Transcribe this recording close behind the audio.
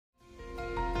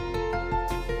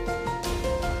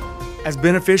As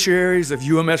beneficiaries of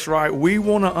UMS Right, we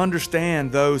want to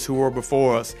understand those who were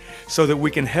before us so that we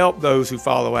can help those who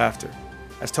follow after.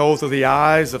 As told through the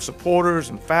eyes of supporters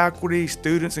and faculty,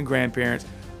 students, and grandparents,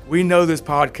 we know this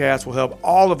podcast will help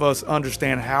all of us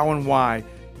understand how and why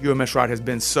UMS Right has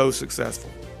been so successful.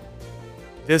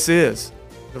 This is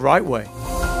The Right Way.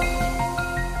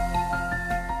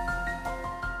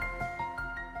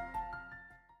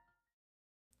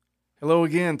 Hello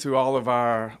again to all of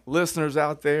our listeners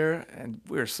out there, and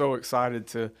we're so excited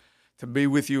to be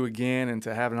with you again and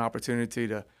to have an opportunity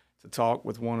to talk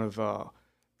with one of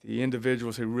the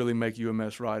individuals who really make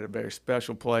UMS Right a very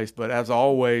special place. But as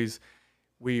always,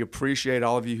 we appreciate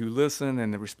all of you who listen,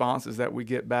 and the responses that we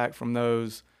get back from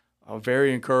those are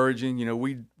very encouraging. You know,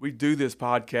 we do this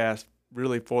podcast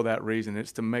really for that reason.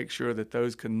 It's to make sure that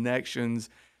those connections,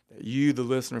 that you, the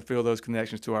listener, feel those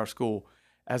connections to our school.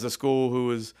 As a school who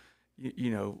is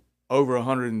over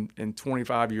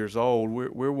 125 years old,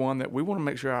 we're one that we want to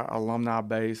make sure our alumni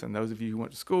base and those of you who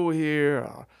went to school here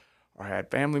or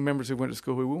had family members who went to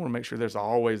school here, we want to make sure there's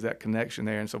always that connection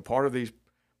there. And so part of these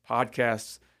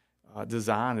podcasts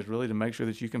design is really to make sure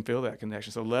that you can feel that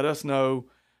connection. So let us know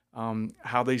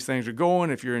how these things are going,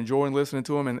 if you're enjoying listening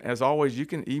to them. And as always, you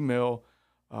can email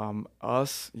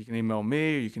us, you can email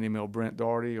me, or you can email Brent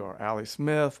Daugherty or Allie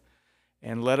Smith,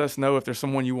 and let us know if there's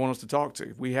someone you want us to talk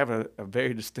to. We have a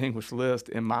very distinguished list,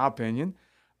 in my opinion,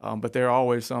 but there are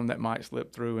always some that might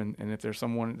slip through. And if there's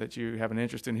someone that you have an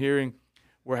interest in hearing,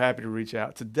 we're happy to reach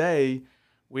out. Today,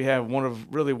 we have one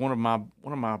of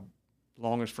my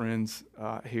longest friends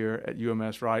here at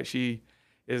UMS Right. She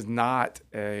is not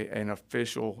an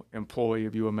official employee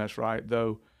of UMS Right,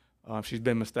 though she's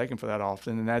been mistaken for that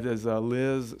often, and that is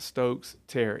Liz Stokes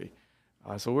Terry.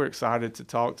 So we're excited to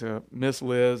talk to Miss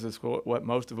Liz, is what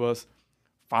most of us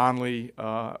fondly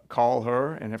call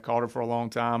her and have called her for a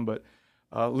long time. But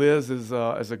Liz is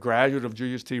a graduate of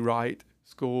Julius T. Wright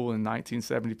School in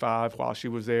 1975. While she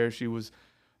was there, she was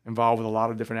involved with a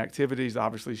lot of different activities.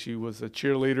 Obviously, she was a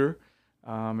cheerleader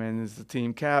and is the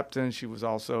team captain. She was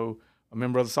also a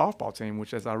member of the softball team,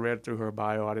 which, as I read through her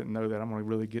bio, I didn't know that. I'm going to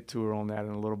really get to her on that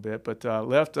in a little bit. But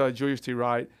left Julius T.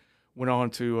 Wright, went on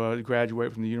to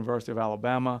graduate from the University of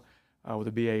Alabama with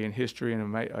a BA in history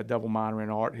and a double minor in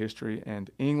art history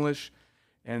and English.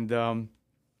 And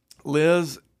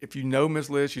Liz, if you know Miss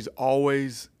Liz, she's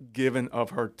always given of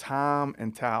her time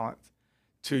and talent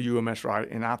to UMS Right,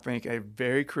 and I think a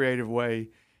very creative way,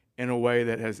 in a way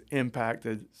that has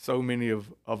impacted so many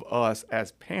of us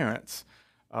as parents.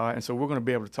 And so we're going to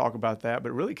be able to talk about that, but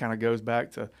it really kind of goes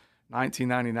back to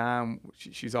 1999.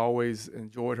 She's always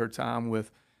enjoyed her time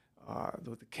with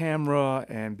the camera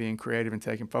and being creative and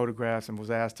taking photographs, and was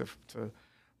asked to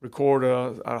record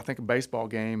a baseball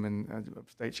game, and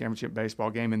a state championship baseball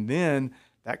game. And then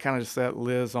that kind of set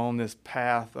Liz on this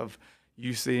path of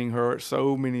you seeing her at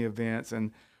so many events.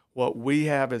 And what we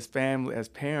have as family, as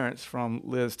parents from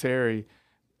Liz Terry,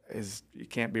 is it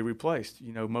can't be replaced.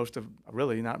 You know,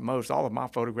 all of my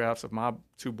photographs of my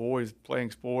two boys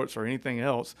playing sports or anything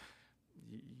else,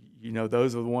 you know,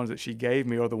 those are the ones that she gave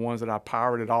me, or the ones that I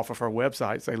pirated off of her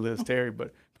website, say Liz Terry.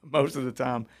 But most of the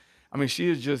time, I mean, she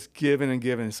is just giving and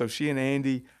giving. So she and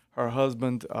Andy, her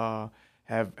husband, they're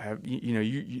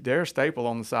a staple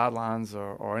on the sidelines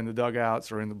or in the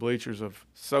dugouts or in the bleachers of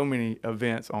so many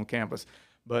events on campus.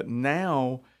 But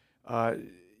now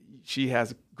she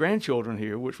has grandchildren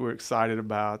here, which we're excited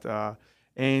about.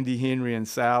 Andy, Henry, and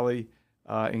Sally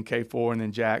in K4, and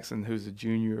then Jackson, who's a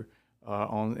junior,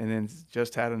 and then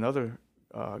just had another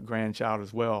grandchild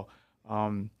as well.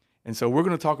 And so we're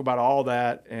going to talk about all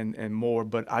that and more.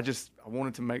 But I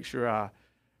wanted to make sure I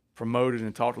promoted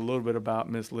and talked a little bit about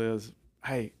Miss Liz.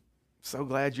 Hey, so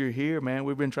glad you're here, man.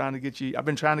 I've been trying to get you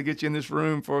in this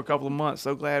room for a couple of months.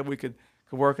 So glad we could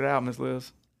work it out, Miss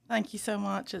Liz. Thank you so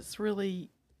much.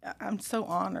 I'm so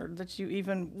honored that you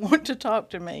even want to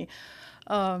talk to me.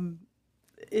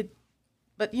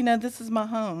 But, you know, this is my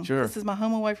home. Sure. This is my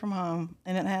home away from home,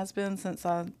 and it has been since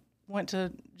I went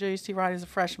to Julius T. Wright as a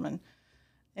freshman.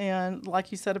 And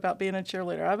like you said about being a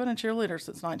cheerleader, I've been a cheerleader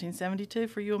since 1972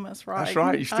 for UMS Wright. That's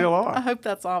right. You still are. I hope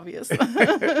that's obvious.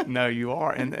 No, you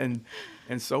are. And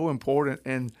so important.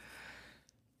 And,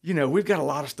 you know, we've got a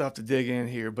lot of stuff to dig in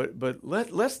here, but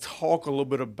let's talk a little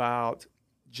bit about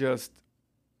just,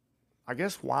 I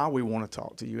guess, why we want to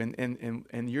talk to you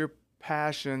and your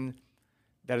passion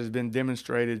that has been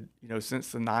demonstrated, you know,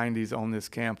 since the 90s on this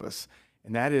campus.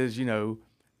 And that is, you know,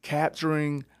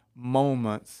 capturing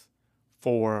moments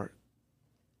for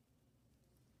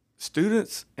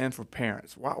students and for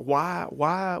parents. Why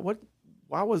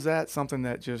was that something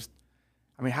that just,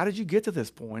 I mean, how did you get to this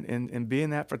point and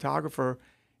being that photographer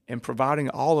and providing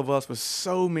all of us with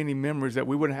so many memories that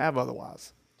we wouldn't have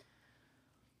otherwise.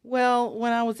 Well,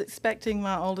 when I was expecting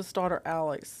my oldest daughter,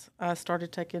 Alex, I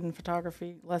started taking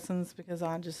photography lessons because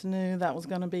I just knew that was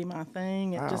going to be my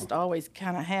thing. It Wow. just always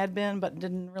kind of had been, but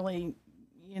didn't really,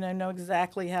 know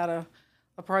exactly how to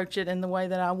approach it in the way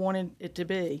that I wanted it to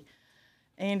be.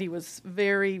 Andy was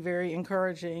very, very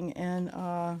encouraging, and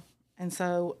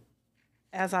so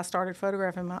as I started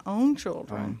photographing my own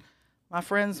children, my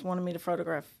friends wanted me to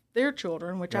photograph their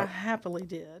children, which I happily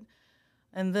did.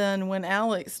 And then when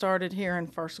Alex started here in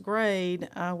first grade,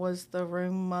 I was the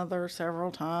room mother several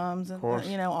times,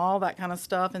 and all that kind of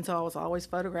stuff. And so I was always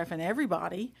photographing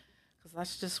everybody because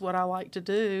that's just what I like to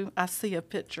do. I see a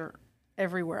picture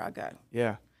everywhere I go.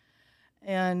 Yeah.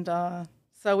 And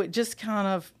so it just kind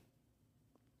of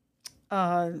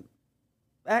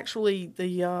actually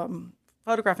the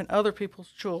photographing other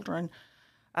people's children.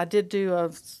 I did do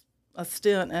a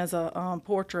stint as a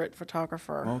portrait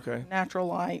photographer, natural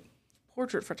light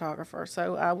portrait photographer.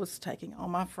 So I was taking all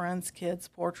my friends' kids'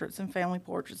 portraits and family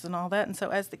portraits and all that. And so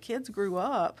as the kids grew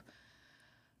up,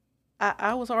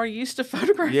 I was already used to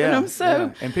photographing them.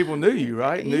 So and people knew you,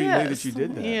 right? Knew that you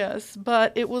did that. Yes,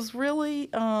 but it was really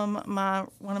one of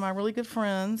my really good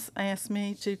friends asked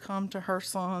me to come to her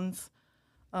son's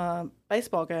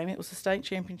baseball game. It was the state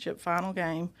championship final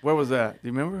game. Where was that? Do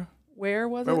you remember? Where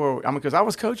was it? Because I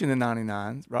was coaching in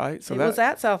 '99, right? So it was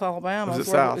at South Alabama. Was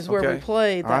it South? Is where we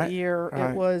played that year.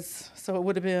 Right. It was, so it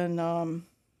would have been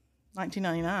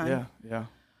 1999. Yeah.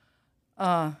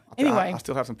 Anyway, I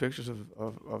still have some pictures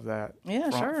of that.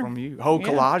 Yeah, from you. Whole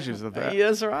collages of that.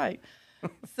 Yes, right.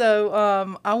 So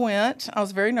I went. I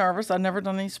was very nervous. I'd never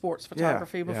done any sports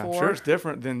photography before. I'm sure it's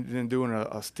different than doing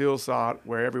a still shot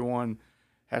where everyone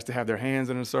has to have their hands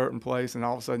in a certain place, and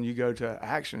all of a sudden you go to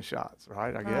action shots,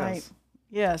 right? I guess.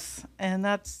 Yes, and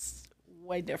that's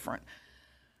way different.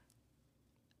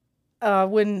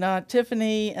 When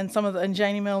Tiffany and and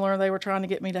Janie Miller, they were trying to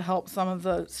get me to help some of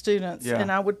the students,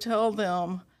 and I would tell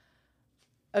them,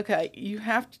 okay, you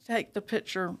have to take the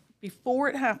picture before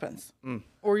it happens,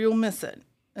 or you'll miss it.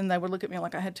 And they would look at me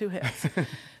like I had two heads.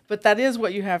 But that is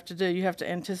what you have to do. You have to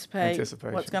anticipate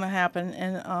what's going to happen,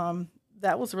 and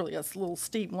that was really a little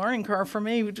steep learning curve for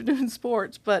me doing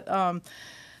sports. But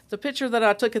the picture that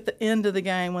I took at the end of the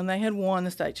game when they had won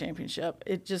the state championship,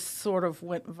 it just sort of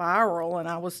went viral, and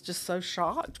I was just so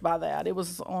shocked by that. It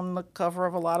was on the cover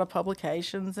of a lot of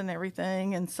publications and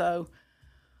everything, and so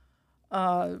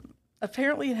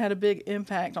apparently it had a big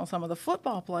impact on some of the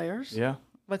football players. Yeah.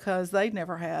 Because they'd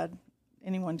never had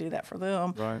anyone do that for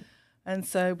them. Right. And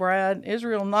so Brad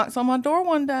Israel knocks on my door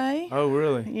one day. Oh,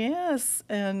 really? Yes,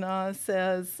 and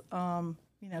says, can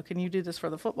you do this for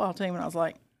the football team? And I was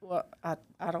like, well, I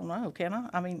don't know, can I?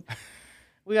 I mean,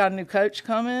 we got a new coach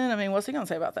coming. I mean, what's he going to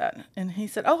say about that? And he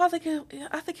said, I think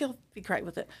he'll be great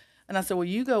with it. And I said, well,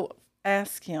 you go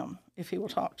ask him if he will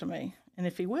talk to me. And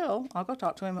if he will, I'll go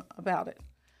talk to him about it.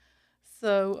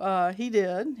 So he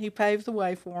did. He paved the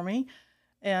way for me.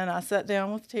 And I sat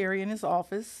down with Terry in his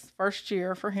office. First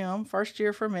year for him, first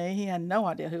year for me. He had no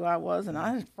idea who I was, and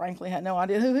I frankly had no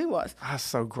idea who he was. That's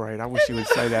so great. I wish you would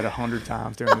say that 100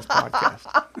 times during this podcast.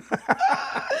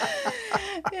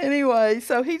 Anyway,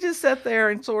 so he just sat there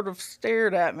and sort of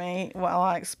stared at me while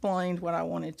I explained what I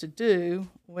wanted to do,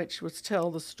 which was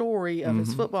tell the story of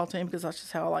his football team, because that's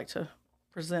just how I like to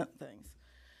present things.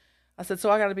 I said, so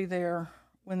I got to be there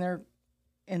when they're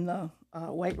in the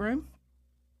weight room,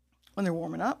 when they're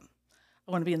warming up.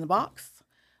 I want to be in the box.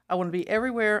 I want to be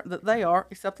everywhere that they are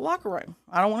except the locker room.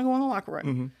 I don't want to go in the locker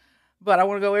room, but I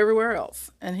want to go everywhere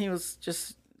else. And he was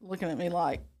just looking at me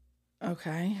like,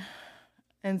 okay.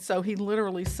 And so he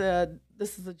literally said,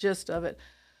 this is the gist of it.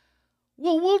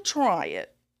 Well, we'll try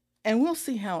it and we'll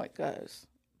see how it goes,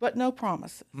 but no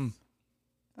promises.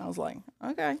 I was like,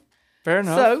 okay. Fair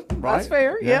enough. So right? That's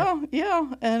fair. Yeah.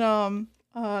 And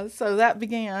so that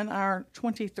began our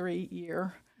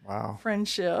 23-year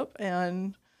friendship,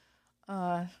 and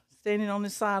standing on the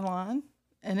sideline.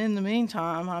 And in the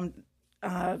meantime,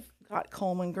 I've got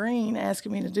Coleman Green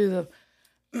asking me to do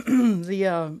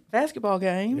the basketball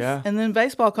games. Yeah. And then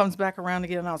baseball comes back around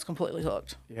again, and I was completely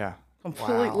hooked. Yeah.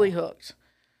 Completely hooked.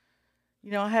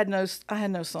 I had no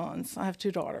sons. I have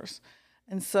two daughters.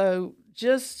 And so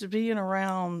just being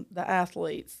around the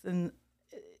athletes, and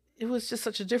it was just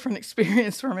such a different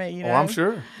experience for me, Oh, I'm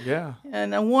sure. Yeah.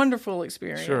 And a wonderful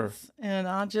experience. Sure. And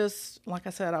I just, like I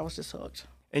said, I was just hooked.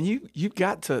 And you've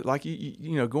got to, like,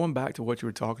 going back to what you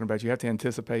were talking about, you have to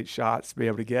anticipate shots to be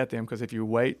able to get them, because if you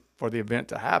wait for the event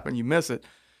to happen, you miss it.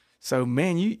 So,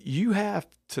 man, you have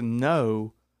to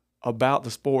know about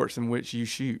the sports in which you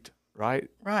shoot, right?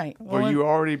 Right. Were you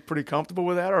already pretty comfortable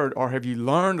with that, or have you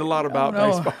learned a lot about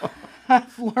baseball?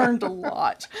 I've learned a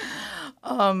lot.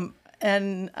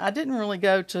 And I didn't really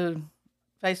go to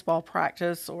baseball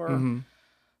practice or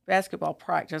basketball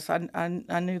practice.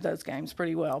 I knew those games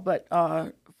pretty well. But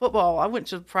football, I went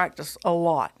to practice a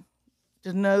lot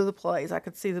to know the plays. I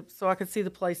could see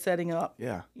the play setting up.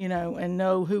 Yeah. And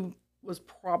know who was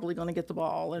probably going to get the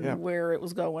ball and where it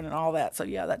was going and all that. So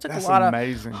yeah, that took That's a lot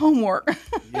amazing. of homework.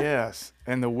 Yes,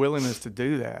 and the willingness to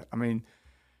do that. I mean,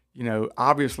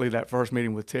 obviously that first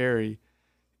meeting with Terry,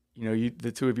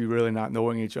 the two of you really not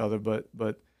knowing each other, but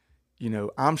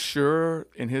I'm sure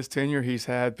in his tenure he's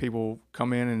had people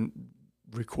come in and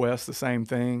request the same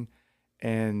thing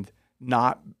and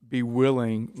not be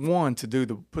willing, one,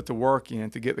 to put the work in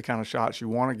to get the kind of shots you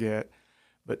want to get,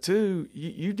 but two,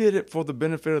 you did it for the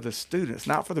benefit of the students,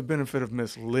 not for the benefit of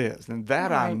Miss Liz, and that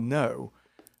right. I know.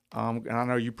 And I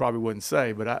know you probably wouldn't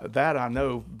say, but I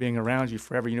know, being around you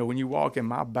forever. When you walk in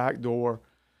my back door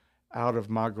out of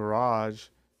my garage,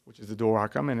 which is the door I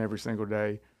come in every single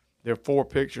day, there are 4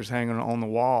 pictures hanging on the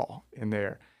wall in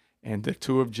there, and the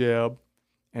 2 of Jeb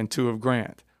and 2 of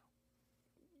Grant.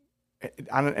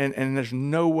 And there's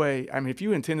no way. I mean, if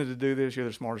you intended to do this, you're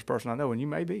the smartest person I know, and you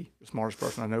may be the smartest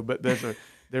person I know. But there's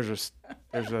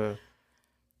a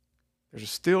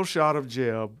still shot of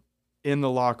Jeb in the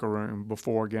locker room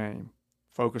before a game,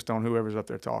 focused on whoever's up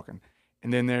there talking,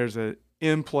 and then there's an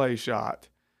in-play shot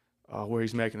where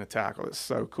he's making a tackle. It's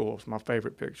so cool. It's my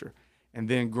favorite picture. And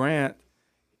then Grant,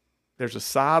 there's a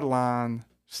sideline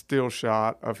still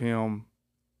shot of him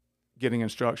getting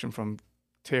instruction from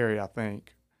Terry, I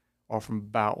think, or from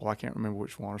Boutwell. I can't remember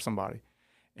which one, or somebody.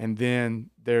 And then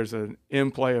there's an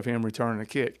in-play of him returning a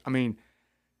kick. I mean,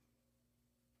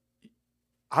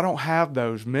 I don't have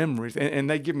those memories, and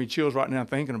they give me chills right now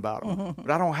thinking about them.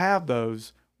 But I don't have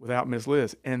those without Miss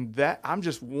Liz. And that, I'm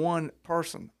just one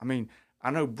person. I mean,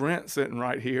 I know Brent sitting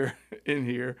right here in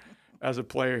here as a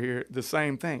player here, the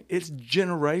same thing. It's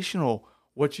generational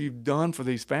what you've done for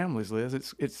these families,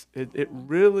 Liz. It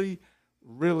really,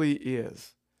 really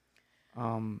is.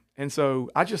 And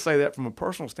so I just say that from a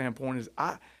personal standpoint is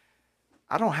I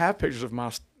don't have pictures of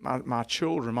my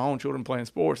children, my own children playing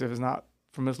sports if it's not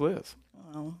from Miss Liz.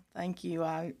 Well, thank you.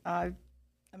 I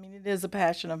mean, it is a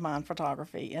passion of mine,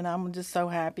 photography, and I'm just so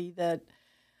happy that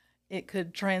it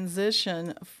could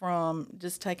transition from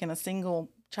just taking a single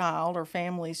child or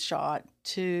family's shot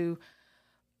to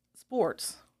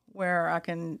sports, where I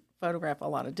can photograph a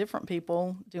lot of different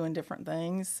people doing different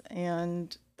things.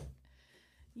 And,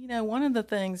 one of the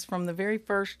things from the very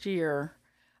first year,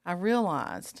 I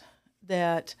realized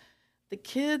that the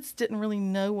kids didn't really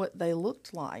know what they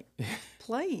looked like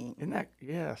playing. Isn't that,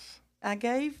 yes. I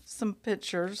gave some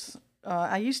pictures.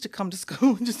 I used to come to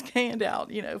school and just hand out,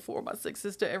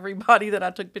 4x6s to everybody that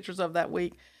I took pictures of that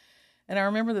week. And I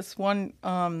remember this one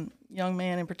young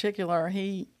man in particular,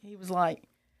 he was like,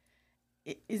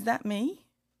 "Is that me?"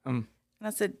 And I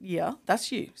said, "Yeah,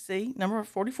 that's you. See, number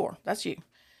 44, that's you."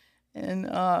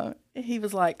 And he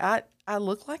was like, I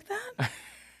look like that?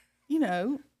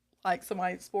 Like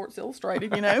somebody at Sports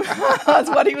Illustrated, That's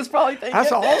what he was probably thinking.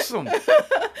 That's awesome.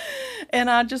 And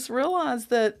I just realized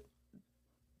that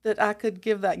I could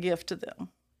give that gift to them.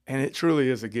 And it truly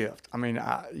is a gift. I mean,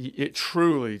 it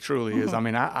truly, truly is. I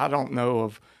mean, I don't know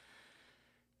of,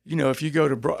 if you go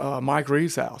to Mike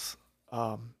Reeves' house,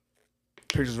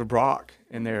 pictures of Brock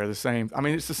in there are the same. I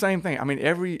mean, it's the same thing. I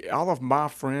mean, all of my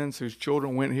friends whose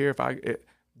children went here,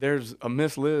 there's a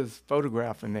Miss Liz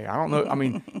photograph in there. I don't know. I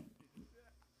mean,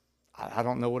 I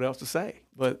don't know what else to say.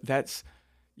 But that's,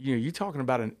 you're talking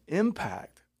about an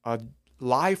impact, a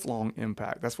lifelong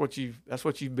impact. That's what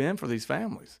you've been for these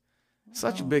families.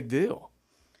 Such a big deal.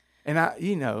 And I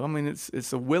mean,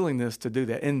 it's a willingness to do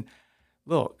that. And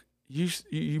look,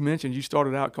 you mentioned you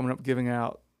started out coming up giving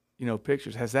out,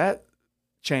 pictures. Has that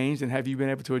changed, and have you been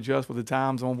able to adjust with the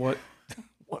times on what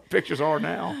pictures are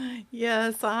now?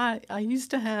 Yes, I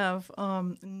used to have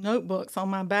notebooks on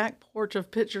my back porch of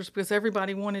pictures because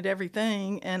everybody wanted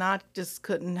everything, and I just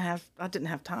didn't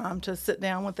have time to sit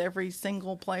down with every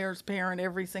single player's parent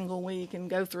every single week and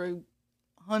go through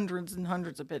hundreds and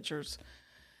hundreds of pictures.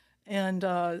 And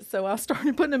so I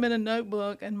started putting them in a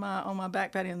notebook and on my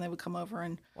back patio, and they would come over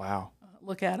and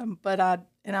look at them. But I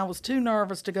was too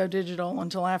nervous to go digital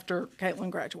until after Caitlin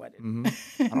graduated.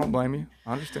 Mm-hmm. I don't blame you.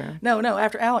 I understand. No,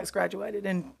 after Alex graduated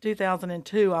in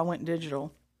 2002, I went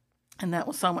digital. And that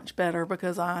was so much better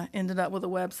because I ended up with a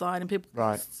website, and people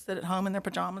could sit at home in their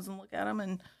pajamas and look at them.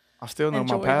 And I still know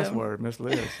my password, Miss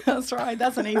Liz. That's right.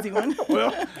 That's an easy one.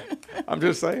 Well, I'm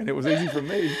just saying, it was easy for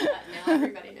me. Now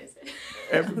everybody knows it.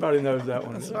 Everybody knows that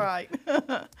one. That's right.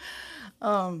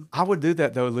 I would do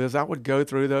that though, Liz. I would go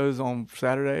through those on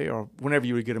Saturday or whenever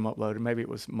you would get them uploaded. Maybe it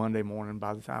was Monday morning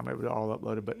by the time it was all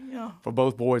uploaded. But Yeah. for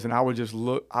both boys, and I would just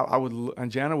look. I would,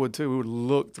 and Jana would too. We would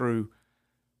look through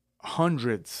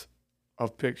hundreds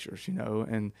of pictures,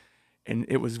 and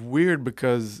it was weird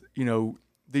because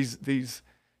these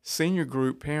senior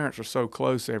group parents are so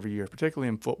close every year, particularly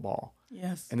in football.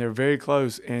 Yes. And they're very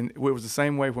close. And it was the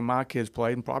same way when my kids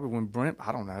played, and probably when Brent.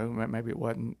 I don't know. Maybe it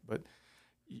wasn't, but.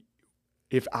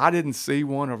 If I didn't see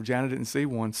one or Jana didn't see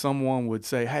one, someone would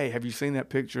say, hey, have you seen that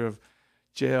picture of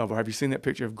Jeff, or have you seen that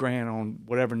picture of Grant on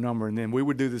whatever number? And then we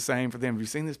would do the same for them. Have you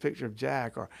seen this picture of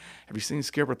Jack, or have you seen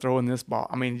Skipper throwing this ball?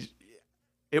 I mean,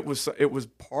 it was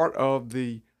part of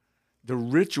the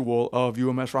ritual of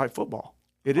UMS Wright football.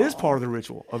 It is part of the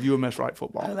ritual of UMS Wright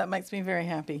football. Oh, that makes me very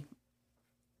happy.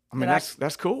 I mean,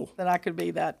 that's cool. That I could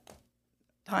be that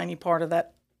tiny part of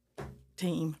that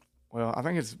team. Well, I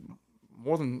think it's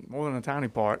more than a tiny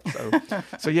part.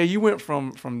 So yeah, you went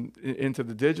from into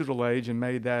the digital age and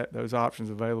made those options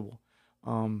available.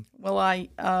 Well, I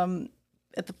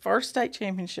at the first state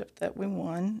championship that we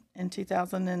won in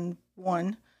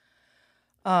 2001,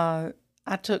 I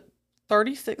took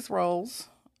 36 rolls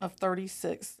of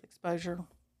 36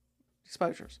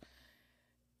 exposures.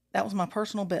 That was my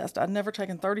personal best. I'd never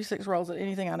taken 36 rolls at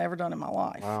anything I'd ever done in my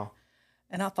life. Wow.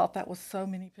 And I thought that was so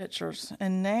many pictures.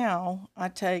 And now I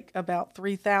take about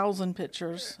 3,000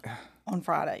 pictures on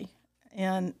Friday,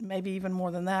 and maybe even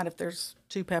more than that if there's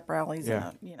 2 pep rallies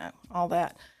and all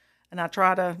that. And I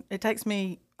try to. It takes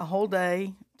me a whole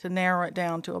day to narrow it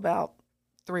down to about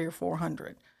 300 or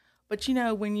 400. But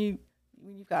when you've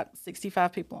got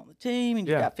 65 people on the team, and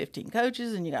you've got 15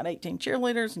 coaches, and you got 18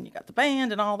 cheerleaders, and you got the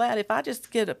band and all that, if I just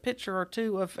get a picture or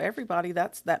 2 of everybody,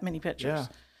 that's that many pictures. Yeah.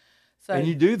 So, and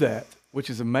you do that, which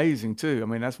is amazing too. I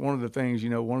mean, that's one of the things,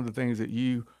 one of the things that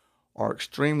you are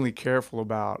extremely careful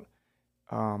about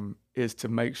is to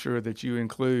make sure that you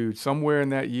include somewhere in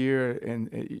that year, and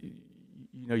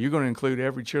you're going to include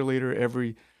every cheerleader,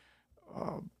 every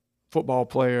football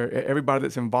player, everybody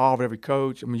that's involved, every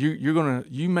coach. I mean,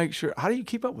 you make sure. How do you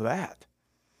keep up with that?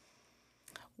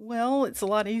 Well, it's a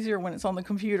lot easier when it's on the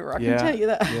computer. I can tell you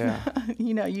that.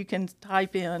 Yeah. You can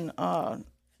type in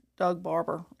Doug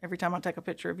Barber every time I take a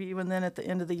picture of you, and then at the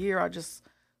end of the year, I just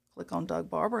click on Doug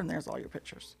Barber, and there's all your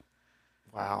pictures.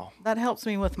 Wow. That helps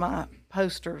me with my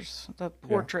posters, the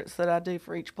portraits that I do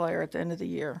for each player at the end of the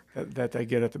year. That they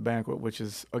get at the banquet, which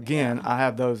is, again, I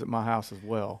have those at my house as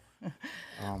well.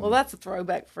 Well, that's a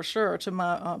throwback for sure to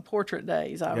my portrait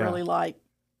days. I really like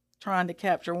trying to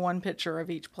capture one picture of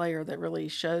each player that really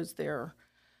shows their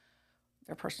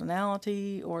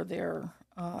personality, or their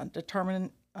how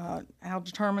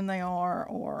determined they are,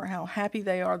 or how happy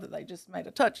they are that they just made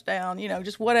a touchdown,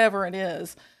 just whatever it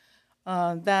is.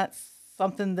 That's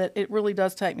something that it really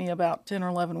does take me about 10 or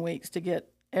 11 weeks to get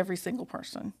every single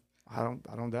person. I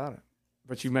don't doubt it.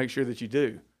 But you make sure that you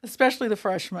do. Especially the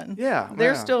freshmen. Yeah.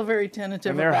 They're still very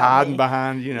tentative. And they're about hiding me.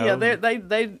 behind, Yeah,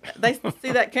 they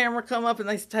see that camera come up, and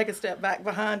they take a step back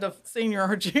behind a senior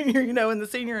or junior, and the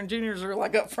senior and juniors are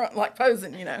like up front, like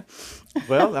posing,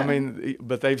 Well, I mean,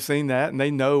 but they've seen that, and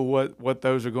they know what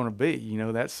those are going to be.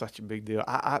 That's such a big deal.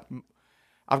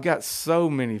 I've got so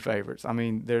many favorites. I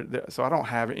mean, so I don't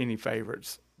have any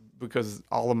favorites, because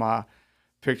all of my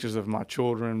pictures of my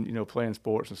children, playing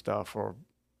sports and stuff, are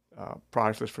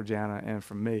priceless for Jana and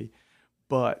for me.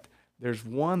 But there's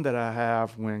one that I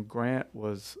have when Grant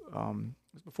was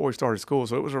before he started school.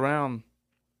 So it was around,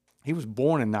 he was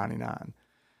born in 99.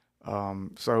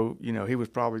 So, he was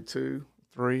probably 2,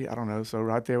 3, I don't know. So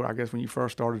right there, I guess when you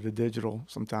first started the digital,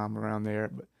 sometime around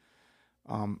there. But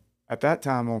at that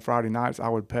time on Friday nights, I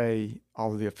would pay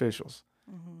all of the officials.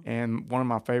 Mm-hmm. And one of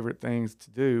my favorite things to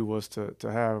do was to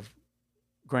have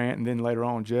Grant, and then later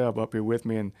on Jeb, up here with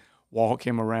me, and walk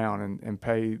him around and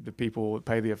pay the people,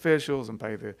 pay the officials, and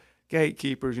pay the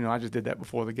gatekeepers. I just did that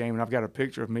before the game, and I've got a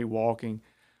picture of me walking.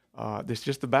 It's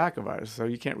just the back of us, so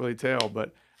you can't really tell,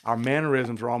 but our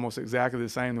mannerisms are almost exactly the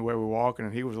same the way we're walking,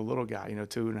 and he was a little guy,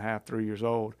 2.5, 3 years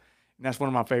old. And that's one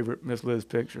of my favorite Miss Liz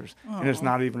pictures. Aww. And it's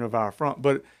not even of our front.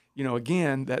 But,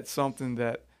 again, that's something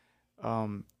that,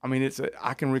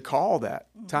 I can recall that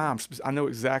time. I know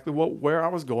exactly where I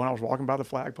was going. I was walking by the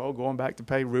flagpole, going back to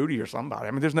pay Rudy or somebody.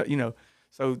 I mean, there's no,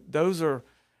 so those are,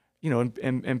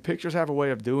 and pictures have a way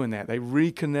of doing that. They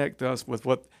reconnect us with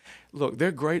look,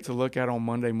 they're great to look at on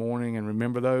Monday morning and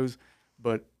remember those,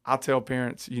 but I'll tell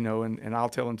parents, and I'll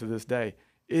tell them to this day,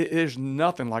 there's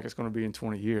nothing like it's going to be in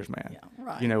 20 years, man. Yeah,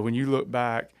 right. When you look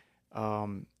back,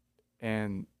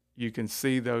 and you can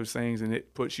see those things, and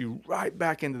it puts you right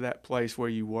back into that place where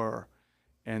you were.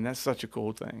 and that's such a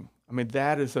cool thing. I mean,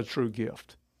 that is a true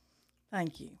gift.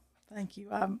 Thank you.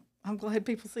 I'm glad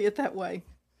people see it that way.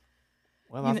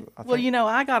 Well, I think,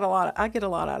 I get a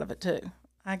lot out of it too.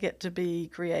 I get to be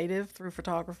creative through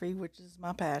photography, which is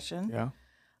my passion. Yeah.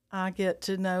 I get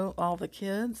to know all the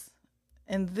kids,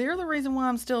 and they're the reason why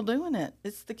I'm still doing it.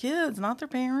 It's the kids, not their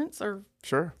parents, or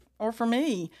Sure. or for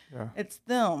me. Yeah. It's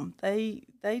them. They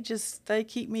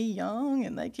keep me young,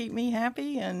 and they keep me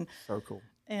happy, and So cool.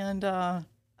 And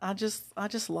I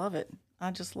just love it. I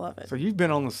just love it. So you've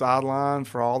been on the sideline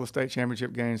for all the state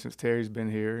championship games since Terry's been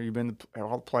here. You've been at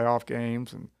all the playoff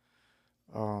games, and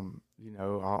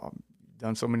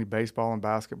done so many baseball and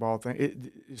basketball things.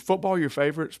 Is football your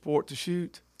favorite sport to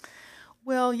shoot?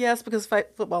 Well, yes, because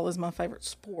football is my favorite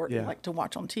sport. Yeah. I like to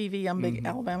watch on TV. I'm a big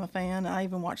Alabama fan. I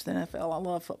even watch the NFL. I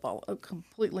love football. I'm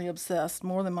completely obsessed,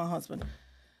 more than my husband.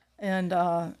 And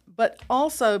but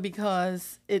also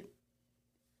because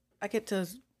I get to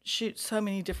shoot so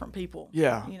many different people.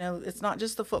 Yeah. It's not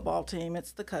just the football team;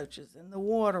 it's the coaches and the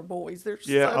water boys. They're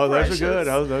Yeah. so precious. Those are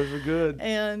good. Those are good.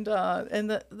 And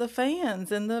the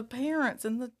fans and the parents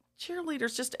and the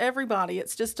cheerleaders, just everybody.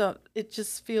 It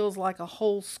just feels like a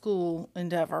whole school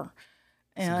endeavor.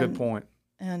 That's a good point.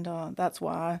 And that's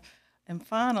why I'm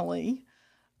finally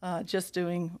just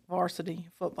doing varsity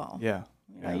football. Yeah.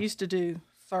 I used to do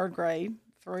third grade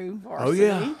through varsity. Oh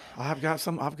yeah, I've got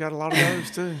a lot of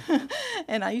those too.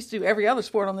 And I used to do every other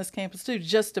sport on this campus too,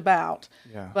 just about.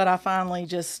 Yeah. But I finally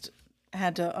just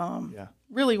had to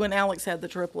really, when Alex had the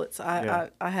triplets, I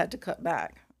had to cut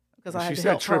back because I had to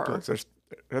help her. She said triplets.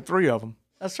 There are 3 of them.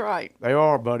 That's right. They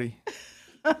are, buddy.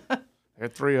 There are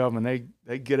 3 of them, and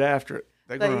they get after it.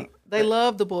 They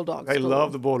love the Bulldog School. They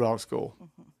love the Bulldog School,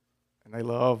 and they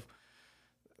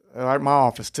like my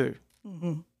office too.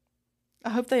 Mm-hmm. I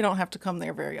hope they don't have to come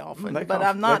there very often. They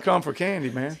come for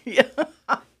candy, man. Yeah.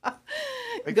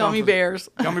 Gummy bears.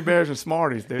 Gummy bears and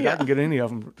Smarties, dude. Yeah. I can get any of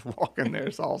them to walk in there.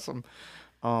 It's awesome.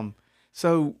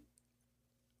 So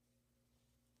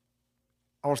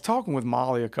I was talking with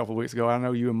Molly a couple of weeks ago. I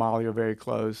know you and Molly are very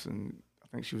close, and I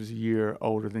think she was a year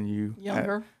older than you.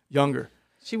 Younger. Younger.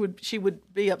 She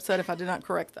would be upset if I did not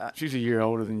correct that. She's a year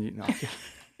older than you. No,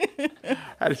 I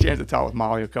had a chance to talk with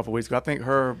Molly a couple of weeks ago. I think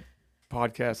her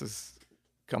podcast is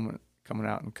coming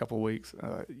out in a couple of weeks.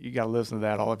 You got to listen to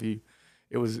that, all of you.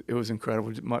 It was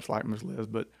incredible, much like Ms. Liz.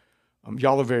 But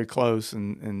y'all are very close,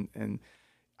 and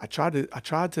I tried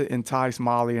to entice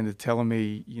Molly into telling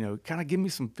me, kind of give me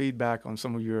some feedback on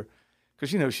some of your,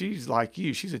 because she's like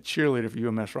you, she's a cheerleader for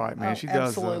UMS Wright, man. She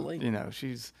does, absolutely.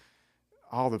 She's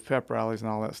all the pep rallies and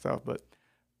all that stuff. But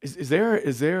is there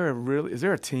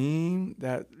a team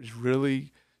that is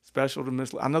really special to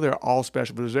Miss? I know they're all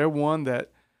special, but is there one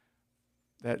that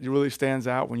really stands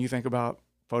out when you think about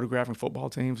photographing football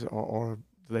teams, or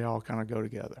do they all kind of go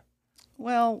together?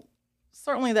 Well,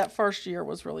 certainly that first year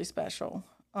was really special.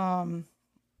 Of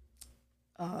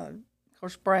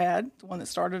course, Brad, the one that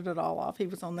started it all off, he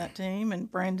was on that team,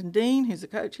 and Brandon Dean, who's a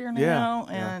coach here now,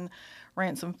 and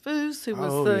Ransom Foose, who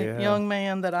was the young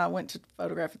man that I went to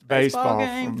photograph at the baseball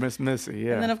game. From Miss Missy,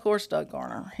 yeah. And then, of course, Doug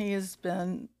Garner. He's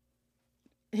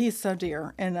so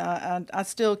dear, and I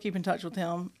still keep in touch with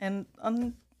him, and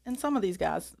some of these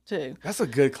guys too. That's a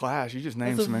good class. You just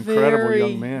named some incredible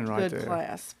young men right there. Good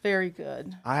class, very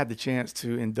good. I had the chance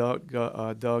to induct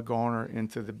Doug Garner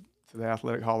into the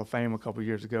Athletic Hall of Fame a couple of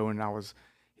years ago, and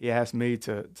he asked me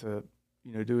to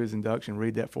do his induction,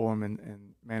 read that for him,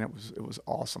 and man, it was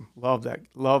awesome. Love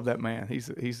that man.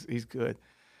 He's good.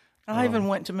 I even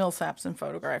went to Millsaps and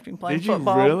photographed him playing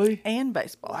football and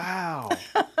baseball. Wow.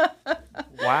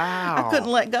 Wow. I couldn't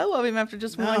let go of him after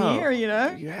just 1 year,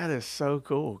 Yeah, that is so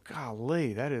cool.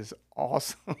 Golly, that is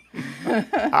awesome.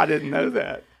 I didn't know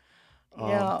that.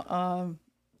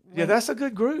 Yeah, that's a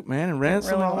good group, man. And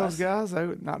Ransom and all those guys, they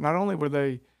not only were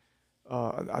they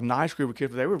a nice group of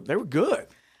kids, but they were good.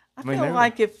 I feel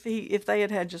like if they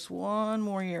had just one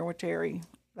more year with Terry,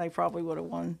 they probably would have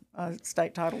won a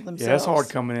state title themselves. Yeah, it's hard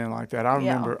coming in like that.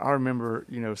 I remember,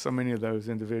 so many of those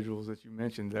individuals that you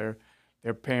mentioned, their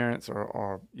parents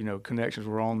or connections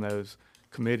were on those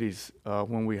committees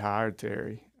when we hired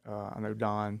Terry. I know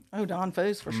Don. Oh, Don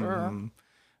Foose for sure.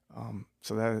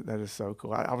 So that is so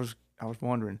cool. I was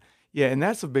wondering. Yeah, and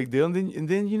that's a big deal. And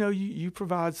then you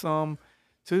provide some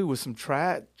too with some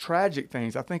tragic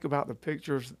things. I think about the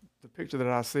picture that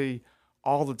I see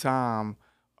all the time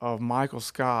of Michael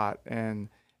Scott and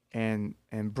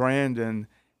Brandon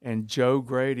and Joe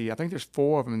Grady. I think there's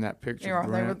 4 of them in that picture.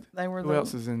 Yeah, they were. Who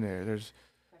else is in there?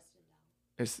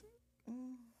 I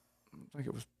think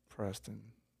it was Preston.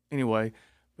 Anyway,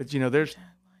 but there's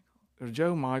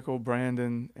Joe, Michael,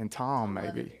 Brandon, and Tom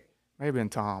maybe Maybe in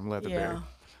Tom Leatherberry.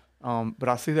 Yeah. But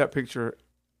I see that picture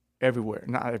everywhere.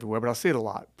 Not everywhere, but I see it a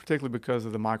lot, particularly because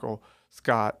of the Michael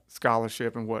Scott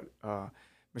Scholarship and what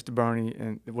Mr. Burney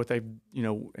and what they've,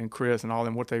 and Chris and all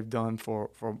them, what they've done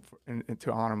and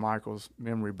to honor Michael's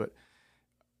memory. But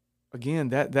again,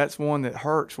 that's one that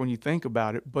hurts when you think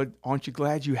about it. But aren't you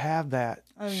glad you have that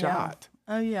shot?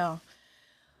 Yeah. Oh yeah.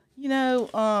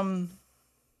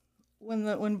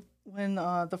 When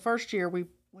the first year we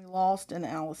lost in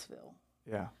Aliceville.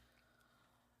 Yeah.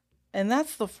 And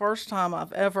that's the first time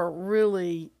I've ever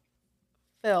really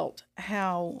felt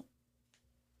how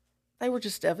they were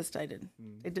just devastated.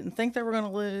 They didn't think they were going to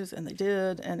lose, and they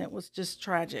did, and it was just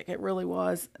tragic. It really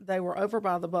was. They were over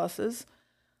by the buses,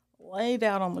 laid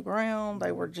out on the ground.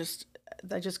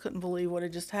 They just couldn't believe what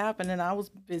had just happened, and I was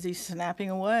busy snapping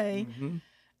away. Mm-hmm.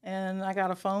 And I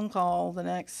got a phone call the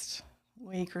next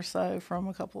week or so from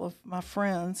a couple of my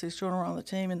friends whose children were on the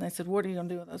team, and they said, "What are you going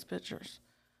to do with those pictures?"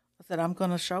 I said, "I'm going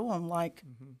to show them like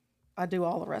I do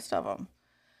all the rest of them."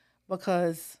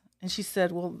 And she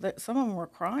said, "Well, some of them were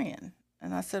crying."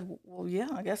 And I said, "Well, yeah,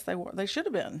 I guess they were. They should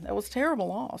have been. That was a terrible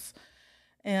loss."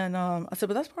 And I said,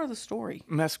 "But that's part of the story.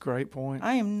 That's a great point.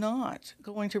 I am not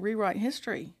going to rewrite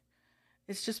history.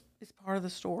 It's part of the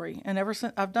story." And ever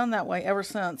since, I've done that way ever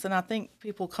since. And I think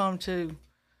they've come to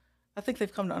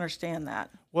understand that.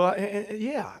 Well,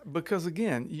 yeah, because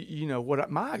again,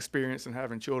 what my experience in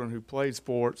having children who played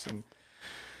sports and,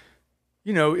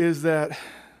 is that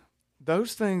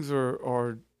those things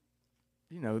are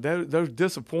those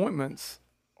disappointments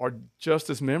are just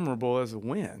as memorable as the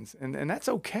wins. And that's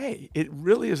okay. It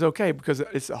really is okay because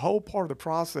it's a whole part of the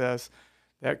process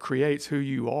that creates who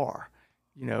you are,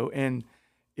 and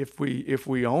if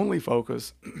we only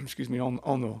focus,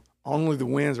 on only the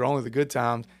wins or only the good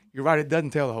times, you're right, it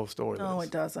doesn't tell the whole story. No,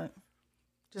 it doesn't.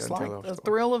 Just Doesn't like the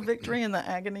thrill of victory and the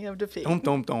agony of defeat. Dum,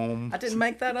 dum, dum. I didn't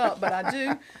make that up, but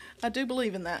I do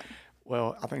believe in that.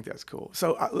 Well, I think that's cool.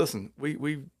 So listen,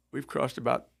 we've crushed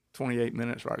about 28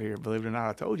 minutes right here. Believe it or not,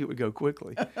 I told you it would go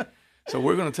quickly. So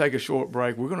we're going to take a short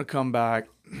break. We're going to come back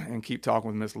and keep talking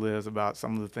with Miss Liz about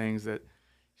some of the things that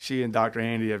she and Dr.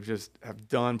 Andy have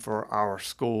done for our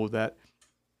school that,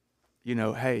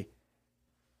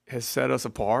 has set us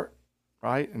apart,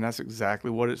 right? And that's exactly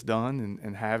what it's done.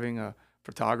 And having a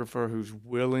photographer who's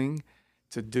willing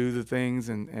to do the things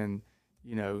and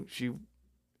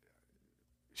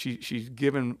she's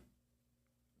given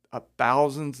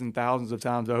thousands and thousands of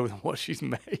times over than what she's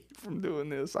made from doing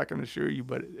this, I can assure you.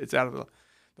 But it's out of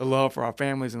the love for our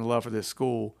families and the love for this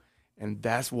school, and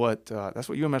that's what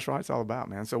UMS Right's all about,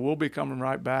 man. So we'll be coming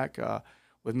right back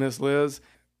with Miss Liz.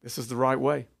 This is the right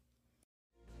way.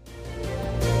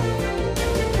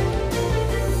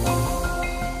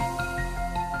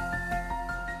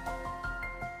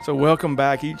 So welcome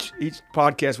back. Each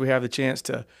podcast we have the chance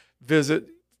to visit.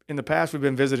 In the past, we've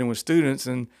been visiting with students,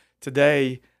 and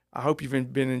today I hope you've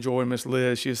been enjoying Miss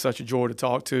Liz. She is such a joy to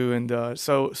talk to, and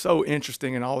so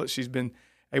interesting in all that she's been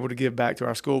able to give back to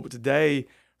our school. But today,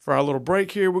 for our little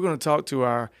break here, we're going to talk to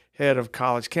our head of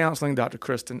college counseling, Dr.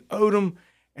 Kristen Odom.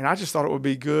 And I just thought it would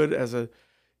be good as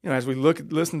we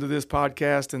listen to this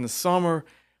podcast in the summer,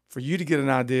 for you to get an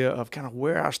idea of kind of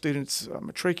where our students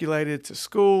matriculated to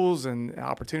schools and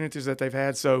opportunities that they've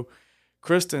had. So,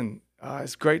 Kristen,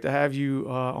 it's great to have you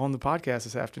on the podcast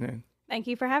this afternoon. Thank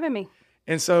you for having me.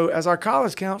 And so, as our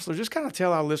college counselor, just kind of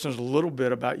tell our listeners a little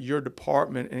bit about your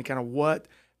department and kind of what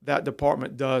that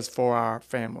department does for our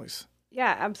families.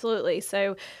 Yeah, absolutely.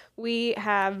 So we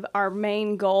have our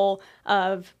main goal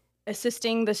of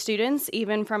assisting the students,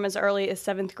 even from as early as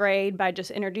 7th grade, by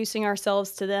just introducing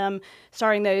ourselves to them,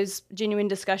 starting those genuine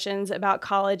discussions about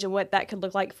college and what that could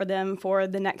look like for them for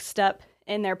the next step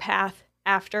in their path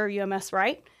after UMS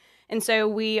Right. And so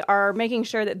we are making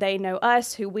sure that they know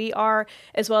us, who we are,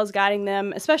 as well as guiding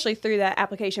them, especially through that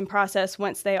application process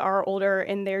once they are older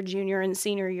in their junior and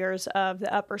senior years of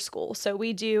the upper school. So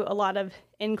we do a lot of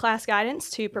in-class guidance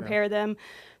to prepare them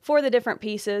for the different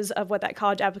pieces of what that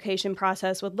college application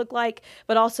process would look like,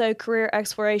 but also career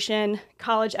exploration,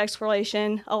 college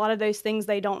exploration, a lot of those things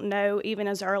they don't know even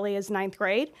as early as 9th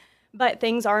grade. But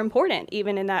things are important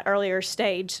even in that earlier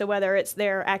stage. So whether it's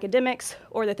their academics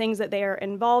or the things that they are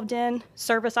involved in,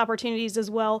 service opportunities as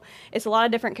well, it's a lot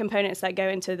of different components that go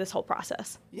into this whole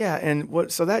process. Yeah, and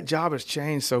so that job has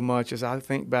changed so much as I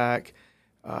think back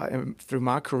through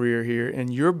my career here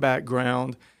and your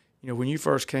background. When you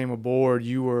first came aboard,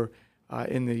 you were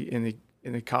in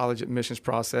the college admissions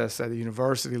process at the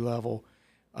university level,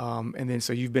 and then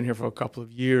so you've been here for a couple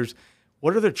of years.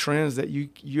 What are the trends that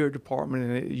your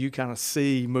department and you kind of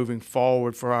see moving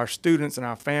forward for our students and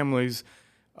our families?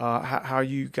 How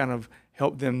you kind of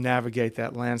help them navigate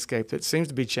that landscape that seems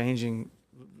to be changing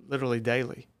literally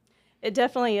daily. It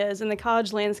definitely is. And the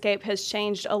college landscape has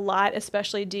changed a lot,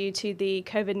 especially due to the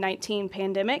COVID-19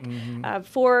 pandemic,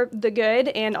 for the good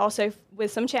and also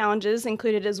with some challenges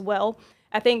included as well.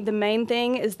 I think the main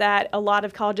thing is that a lot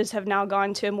of colleges have now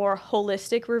gone to a more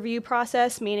holistic review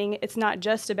process, meaning it's not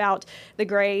just about the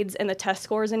grades and the test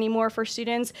scores anymore for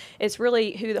students. It's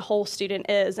really who the whole student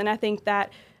is. And I think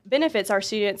that benefits our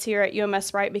students here at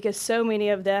UMS Wright because so many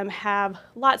of them have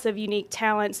lots of unique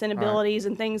talents and abilities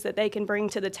and things that they can bring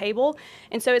to the table.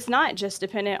 And so it's not just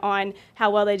dependent on how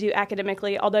well they do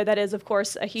academically, although that is, of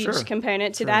course, a huge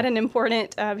component to that and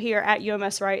important here at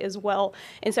UMS Wright as well.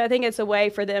 And so I think it's a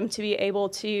way for them to be able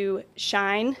to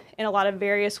shine in a lot of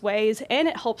various ways, and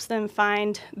it helps them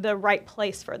find the right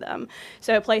place for them.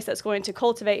 So a place that's going to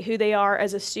cultivate who they are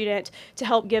as a student to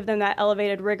help give them that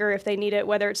elevated rigor if they need it,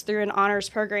 whether it's through an honors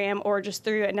program or just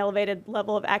through an elevated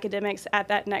level of academics at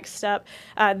that next step.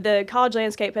 The college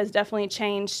landscape has definitely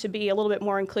changed to be a little bit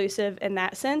more inclusive in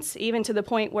that sense, even to the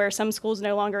point where some schools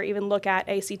no longer even look at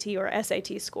ACT or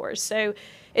SAT scores. So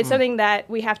it's something that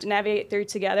we have to navigate through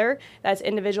together that's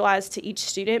individualized to each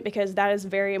student because that is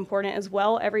very important as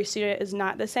well. Every student is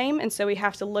not the same, and so we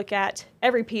have to look at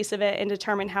every piece of it and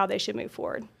determine how they should move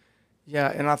forward.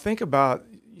 Yeah, and I think about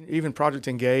even Project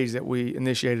Engage that we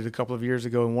initiated a couple of years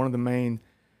ago, and one of the main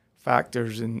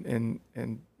factors in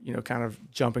kind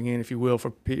of jumping in, if you will,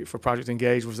 for Project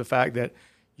Engage was the fact that,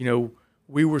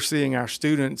 we were seeing our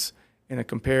students in a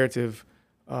comparative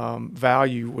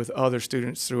value with other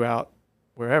students throughout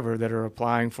wherever that are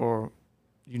applying for,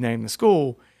 you name the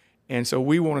school. And so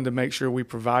we wanted to make sure we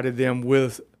provided them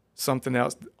with something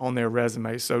else on their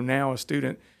resume. So now a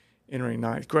student entering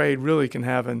ninth grade really can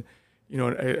have a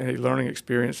learning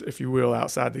experience, if you will,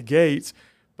 outside the gates.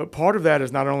 But part of that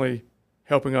is not only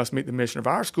helping us meet the mission of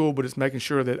our school, but it's making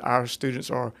sure that our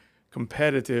students are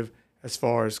competitive as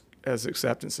far as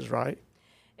acceptances, right?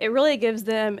 It really gives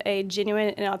them a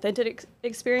genuine and authentic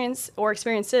experience or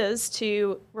experiences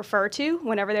to refer to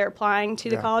whenever they're applying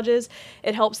to the colleges.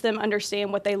 It helps them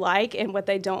understand what they like and what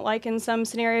they don't like in some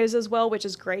scenarios as well, which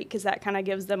is great because that kind of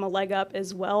gives them a leg up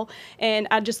as well. And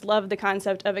I just love the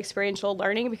concept of experiential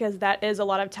learning because that is a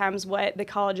lot of times what the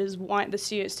colleges want the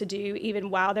students to do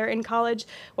even while they're in college,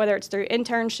 whether it's through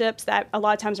internships that a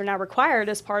lot of times are now required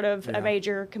as part of a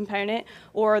major component,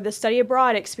 or the study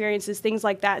abroad experiences, things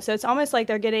like that. So it's almost like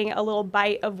they're getting a little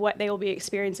bite of what they will be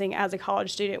experiencing as a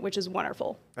college student, which is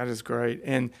wonderful. That is great.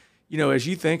 And, as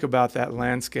you think about that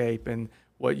landscape and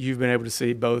what you've been able to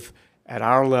see both at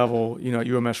our level, at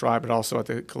UMS Wright, but also at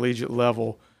the collegiate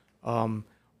level,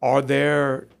 are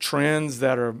there trends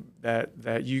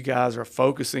that you guys are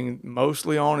focusing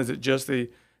mostly on? Is it just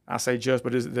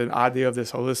but is it the idea of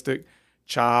this holistic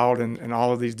child and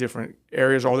all of these different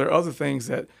areas? Or are there other things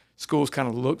that schools kind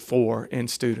of look for in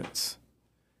students?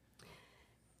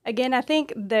 Again, I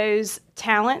think those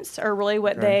talents are really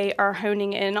what they are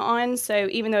honing in on. So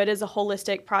even though it is a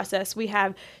holistic process, we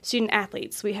have student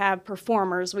athletes, we have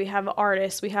performers, we have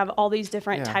artists, we have all these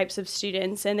different types of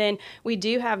students. And then we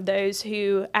do have those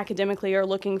who academically are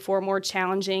looking for a more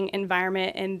challenging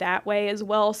environment in that way as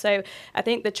well. So I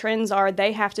think the trends are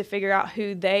they have to figure out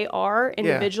who they are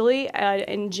individually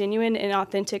in genuine and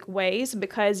authentic ways,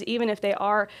 because even if they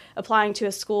are applying to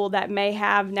a school that may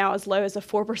have now as low as a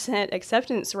 4%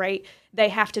 acceptance rate, they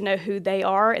have to know who they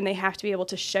are and they have to be able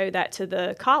to show that to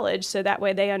the college so that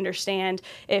way they understand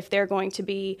if they're going to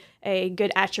be a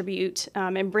good attribute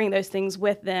and bring those things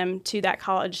with them to that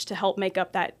college to help make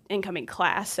up that incoming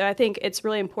class. So I think it's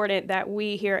really important that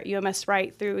we here at UMS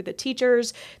Wright, through the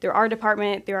teachers, through our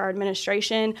department, through our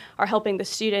administration, are helping the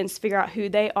students figure out who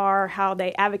they are, how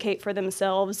they advocate for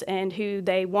themselves, and who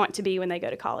they want to be when they go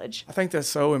to college. I think that's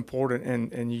so important,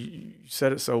 and you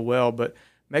said it so well, but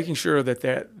making sure that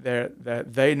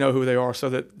they know who they are so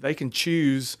that they can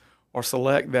choose or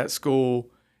select that school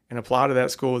and apply to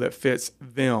that school that fits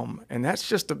them. And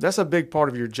that's a big part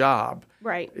of your job.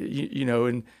 Right.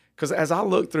 And because as I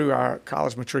look through our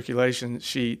college matriculation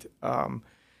sheet,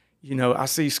 I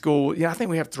see school, I think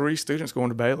we have 3 students going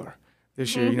to Baylor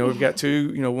this year. We've got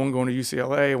 2, one going to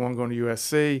UCLA and one going to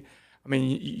USC. I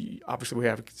mean, obviously we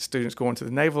have students going to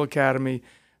the Naval Academy.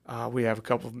 We have a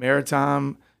couple of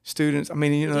maritime students. I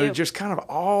mean, just kind of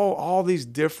all these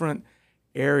different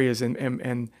areas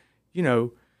and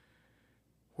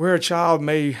where a child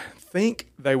may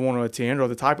think they want to attend, or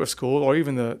the type of school, or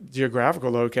even the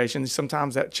geographical location.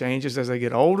 Sometimes that changes as they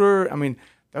get older. I mean,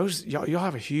 y'all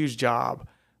have a huge job,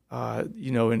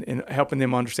 in helping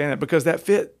them understand that, because that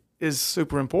fit is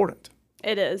super important.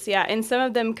 It is, yeah. And some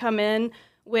of them come in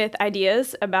with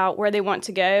ideas about where they want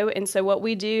to go. And so what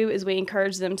we do is we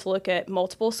encourage them to look at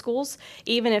multiple schools,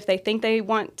 even if they think they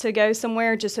want to go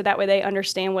somewhere, just so that way they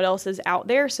understand what else is out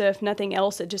there. So if nothing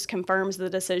else, it just confirms the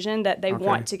decision that they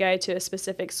want to go to a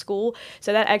specific school.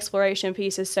 So that exploration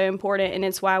piece is so important, and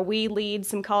it's why we lead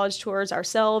some college tours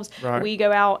ourselves. Right. We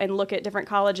go out and look at different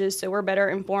colleges, so we're better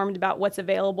informed about what's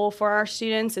available for our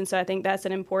students. And so I think that's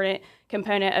an important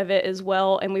component of it as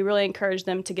well, and we really encourage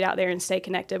them to get out there and stay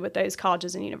connected with those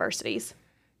colleges and universities.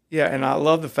 Yeah, and I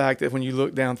love the fact that when you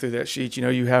look down through that sheet,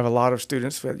 you have a lot of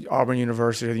students at Auburn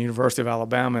University or the University of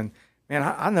Alabama. And man,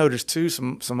 I noticed too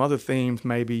some other themes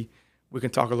maybe we can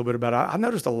talk a little bit about. I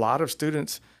noticed a lot of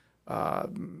students,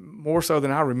 more so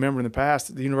than I remember in the past,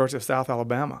 at the University of South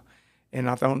Alabama. And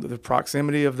I thought the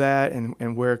proximity of that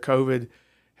and where COVID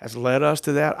has led us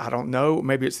to that, I don't know.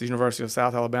 Maybe it's the University of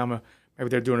South Alabama. Maybe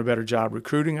they're doing a better job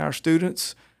recruiting our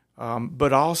students.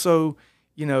 But also,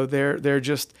 they're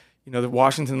just, the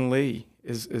Washington Lee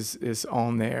is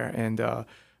on there, and a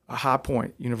High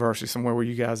Point University, somewhere where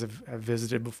you guys have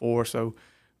visited before. So,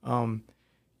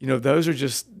 those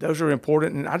are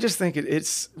important. And I just think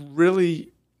it's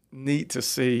really neat to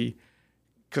see,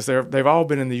 because they've all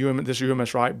been in this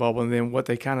UMS Wright bubble, and then what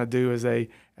they kind of do is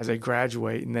as they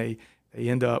graduate and they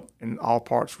end up in all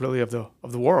parts really of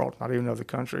the world, not even of the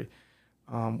country,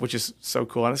 which is so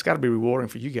cool. And it's got to be rewarding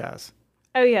for you guys.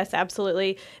 Oh, yes,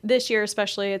 absolutely. This year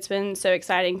especially, it's been so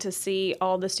exciting to see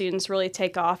all the students really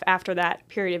take off after that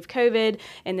period of COVID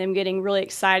and them getting really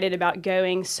excited about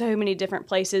going so many different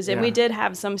places. And we did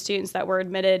have some students that were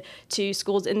admitted to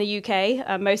schools in the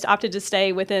UK. Most opted to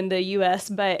stay within the U.S.,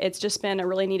 but it's just been a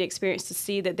really neat experience to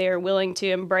see that they're willing to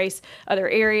embrace other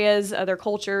areas, other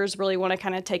cultures, really want to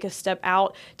kind of take a step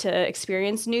out to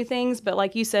experience new things. But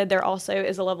like you said, there also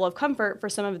is a level of comfort for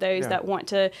some of those that want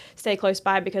to stay close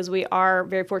by, because we are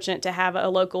very fortunate to have a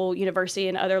local university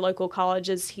and other local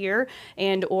colleges here,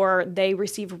 or they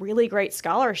receive really great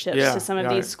scholarships to some of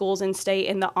these schools and stay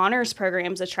in the honors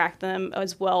programs attract them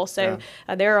as well. So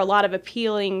there are a lot of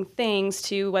appealing things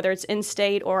to whether it's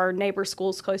in-state or neighbor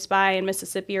schools close by in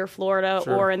Mississippi or Florida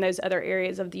or in those other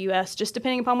areas of the U.S., just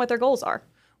depending upon what their goals are.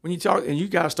 When you talk, and you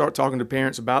guys start talking to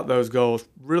parents about those goals,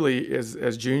 really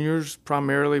as juniors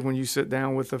primarily when you sit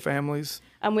down with the families?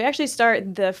 We actually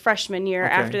start the freshman year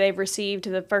after they've received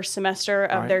the first semester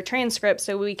of their transcript,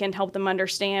 so we can help them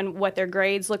understand what their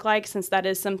grades look like, since that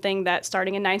is something that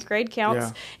starting in 9th grade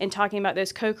counts, and talking about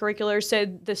those co-curriculars. So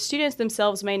the students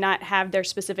themselves may not have their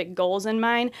specific goals in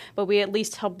mind, but we at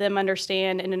least help them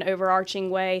understand in an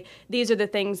overarching way, these are the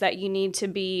things that you need to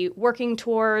be working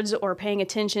towards or paying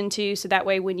attention to, so that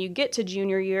way when you get to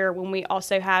junior year, when we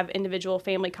also have individual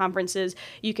family conferences,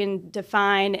 you can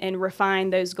define and refine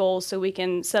those goals so we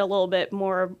can set a little bit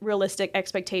more realistic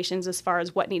expectations as far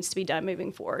as what needs to be done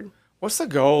moving forward. What's the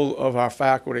goal of our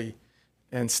faculty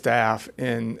and staff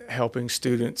in helping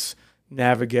students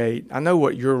navigate? I know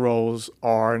what your roles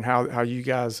are and how you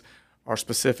guys are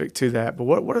specific to that, but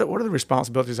what are the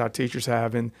responsibilities our teachers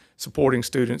have in supporting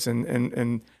students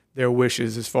and their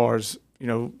wishes as far as,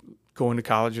 going to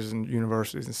colleges and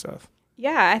universities and stuff?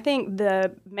 Yeah, I think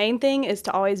the main thing is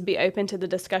to always be open to the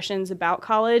discussions about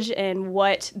college and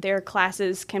what their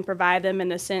classes can provide them in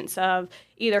the sense of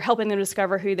either helping them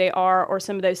discover who they are or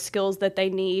some of those skills that they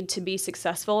need to be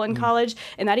successful in college.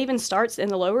 And that even starts in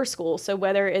the lower school. So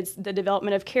whether it's the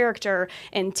development of character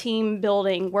and team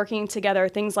building, working together,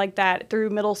 things like that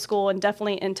through middle school and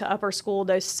definitely into upper school,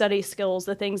 those study skills,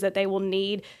 the things that they will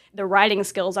need, the writing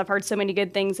skills. I've heard so many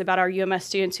good things about our UMS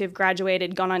students who have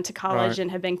graduated, gone on to college, and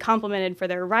have been complimented for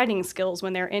their writing skills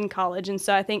when they're in college. And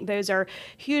so I think those are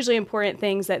hugely important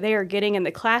things that they are getting in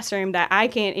the classroom that I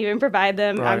can't even provide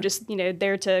them. I'm just,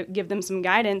 there to give them some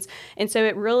guidance. And so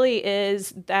it really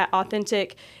is that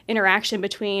authentic interaction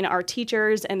between our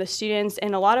teachers and the students.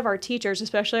 And a lot of our teachers,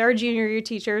 especially our junior year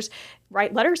teachers,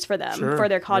 write letters for them for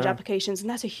their college applications. And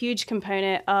that's a huge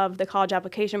component of the college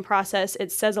application process.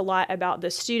 It says a lot about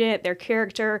the student, their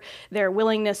character, their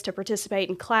willingness to participate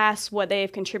in class, what they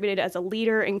have contributed as a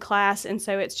leader in class. And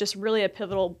so it's just really a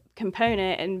pivotal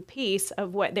component and piece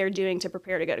of what they're doing to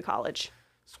prepare to go to college.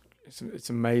 It's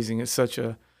amazing. It's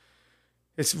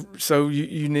so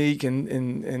unique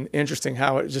and interesting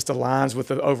how it just aligns with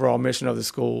the overall mission of the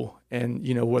school and,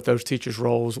 what those teachers'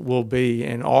 roles will be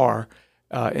and are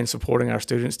in supporting our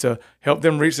students to help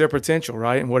them reach their potential,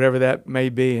 right? And whatever that may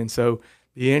be. And so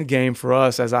the end game for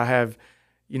us, as I have,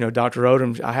 Dr.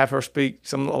 Odom, I have her speak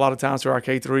a lot of times to our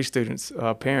K-3 students,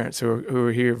 parents who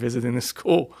are here visiting the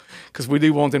school, because we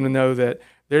do want them to know that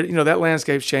that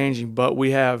landscape's changing, but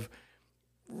we have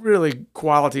really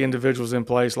quality individuals in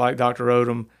place like Dr.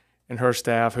 Odom and her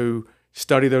staff who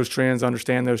study those trends,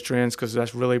 understand those trends, because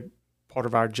that's really part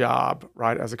of our job,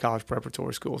 right, as a college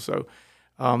preparatory school. So,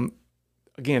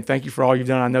 again, thank you for all you've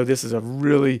done. I know this is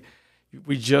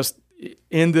we just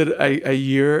ended a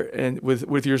year and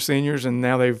with your seniors, and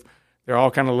now they're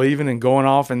all kind of leaving and going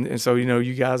off, and so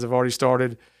you guys have already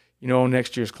started on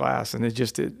next year's class, and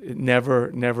it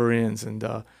never ends, and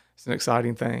it's an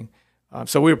exciting thing.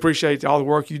 So we appreciate all the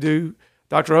work you do,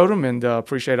 Dr. Odom, and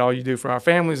appreciate all you do for our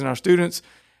families and our students.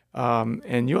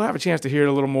 And you'll have a chance to hear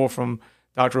a little more from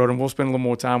Dr. Odom. We'll spend a little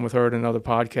more time with her in another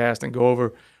podcast and go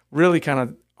over, really kind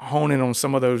of hone in on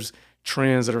some of those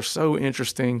trends that are so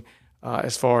interesting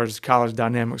as far as college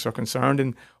dynamics are concerned,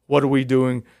 and what are we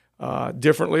doing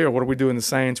differently, or what are we doing the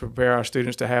same to prepare our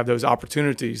students to have those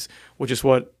opportunities, which is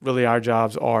what really our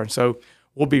jobs are. And so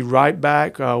we'll be right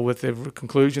back with the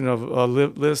conclusion of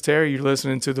Liz Terry. You're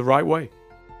listening to The Right Way.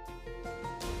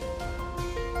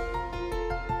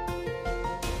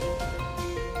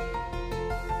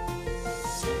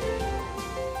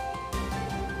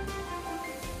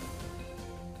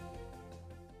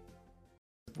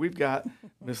 We've got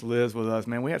Miss Liz with us,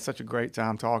 man. We had such a great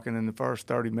time talking in the first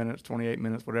 30 minutes, 28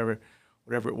 minutes, whatever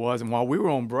it was. And while we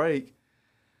were on break,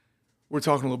 we're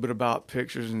talking a little bit about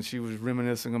pictures, and she was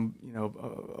reminiscing,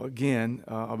 again,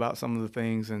 about some of the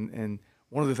things. And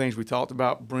one of the things we talked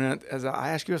about, Brent, as I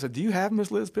asked you, I said, do you have Miss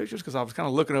Liz pictures? Because I was kind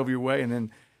of looking over your way, and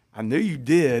then I knew you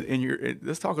did.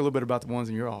 Let's talk a little bit about the ones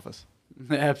in your office.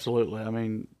 Absolutely. I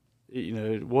mean,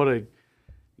 what a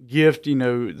gift,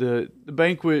 the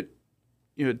banquet.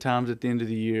 At times at the end of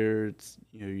the year, it's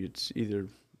either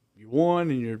you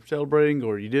won and you're celebrating,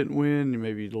 or you didn't win, you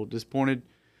may be a little disappointed.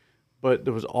 But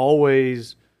there was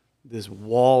always this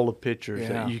wall of pictures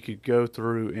that you could go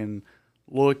through and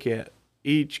look at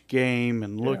each game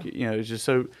and look at, it's just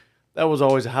so that was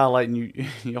always a highlight, and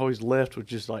you always left with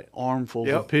just like armfuls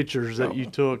of pictures that you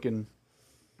took. And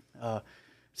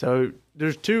so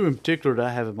there's two in particular that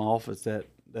I have in my office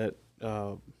that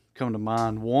come to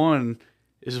mind. One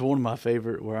is one of my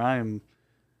favorite, where I am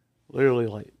literally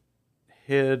like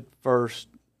head first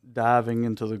diving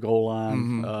into the goal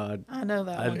line. Mm-hmm. I know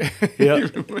that one. Yeah.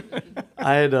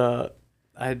 I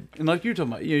had, and like you're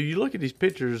talking about, you look at these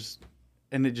pictures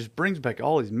and it just brings back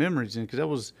all these memories. And because that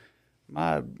was,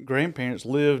 my grandparents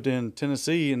lived in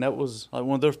Tennessee, and that was like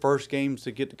one of their first games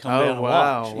to get to come down and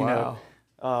watch. Wow.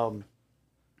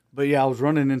 But yeah, I was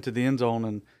running into the end zone,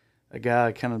 and a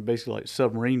guy kind of basically like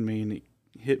submarined me, and he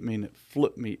hit me, and it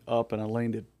flipped me up, and I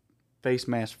landed face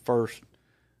mask first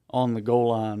on the goal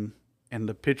line. And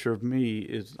the picture of me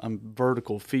is I'm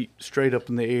vertical, feet straight up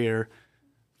in the air,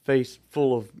 face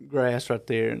full of grass right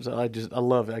there. And so I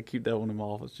love it. I keep that one in my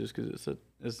office just because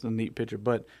it's a neat picture.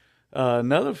 But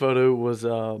another photo was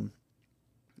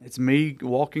it's me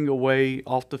walking away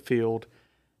off the field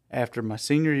after my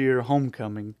senior year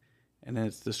homecoming, and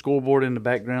it's the scoreboard in the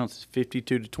background. It's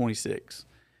 52-26,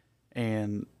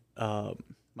 and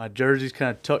my jersey's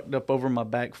kind of tucked up over my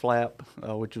back flap,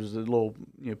 which was a little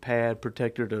pad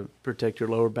protector to protect your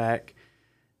lower back.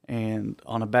 And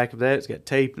on the back of that, it's got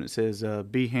tape, and it says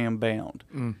 "Be Ham Bound."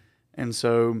 And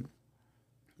so,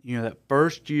 that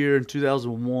first year in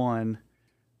 2001,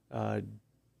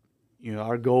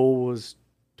 our goal was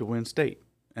to win state.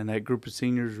 And that group of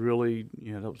seniors really,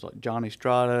 that was like Johnny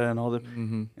Strada and all the.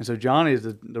 Mm-hmm. And so Johnny is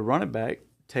the running back,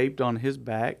 taped on his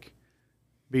back,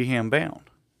 "Be Ham Bound,"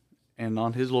 and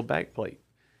on his little back plate.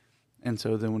 And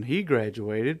so then when he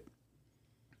graduated,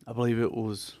 I believe it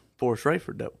was Forrest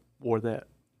Rayford that wore that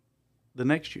the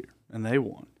next year, and they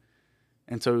won.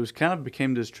 And so it was kind of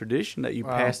became this tradition that you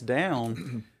passed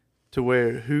down to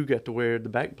where who got to wear the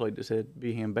back plate that said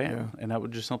 "Be Ham Bound." Yeah. And that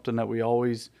was just something that we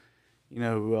always, you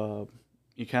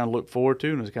kind of look forward to,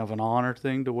 and it was kind of an honor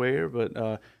thing to wear. But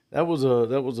that was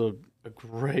a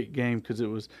great game, because it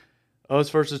was us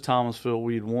versus Thomasville.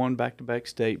 We had won back-to-back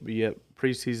state, but yet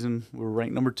preseason we were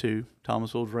ranked number 2.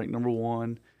 Thomasville was ranked number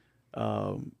 1,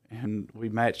 and we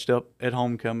matched up at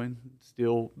homecoming.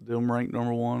 Still, them ranked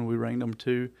number 1, we ranked number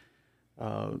 2.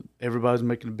 Everybody's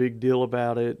making a big deal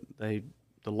about it.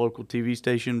 The local TV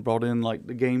station brought in like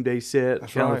the game day set.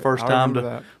 That's kind right. of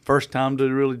the first time to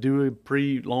really do a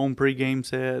long pre-game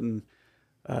set, and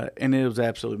it was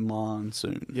absolute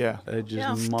monsoon. Yeah, it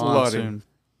just monsoon.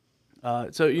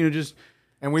 And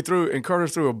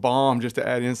Curtis threw a bomb just to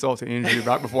add insult to injury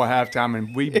right before halftime,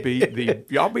 and we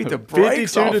y'all beat the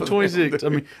brakes off 52-26. I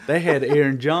mean, they had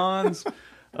Aaron Johns.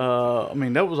 That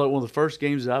was like one of the first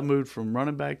games that I moved from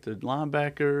running back to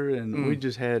linebacker, and we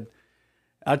just had.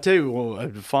 I tell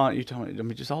you,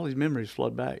 just all these memories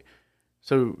flood back.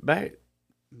 So back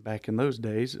in those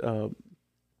days,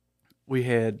 we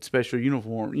had special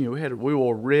uniform. We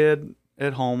wore red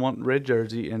at home on red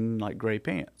jersey and like gray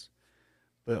pants.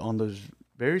 But on those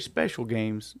very special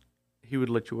games, he would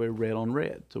let you wear red on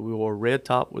red. So we wore red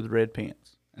top with red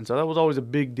pants. And so that was always a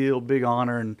big deal, big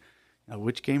honor. And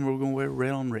which game were we going to wear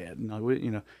red on red?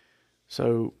 And,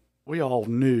 so we all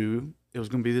knew it was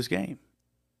going to be this game.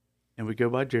 And we go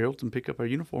by Gerald's and pick up our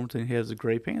uniforms, and he has the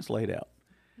gray pants laid out.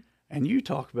 And you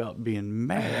talk about being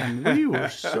mad. I mean, we were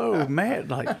so mad.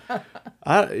 Like,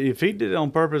 if he did it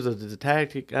on purpose as a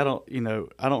tactic, I don't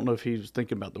know if he was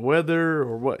thinking about the weather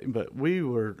or what. But we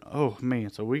were, oh man.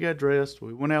 So we got dressed.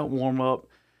 We went out and warm up,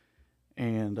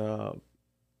 and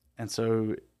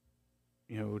so,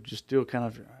 just still kind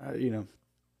of,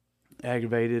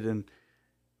 aggravated. And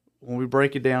when we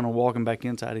break it down and walking back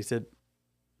inside, he said,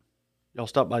 "Y'all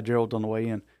stop by Gerald's on the way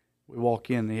in." We walk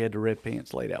in, and he had the red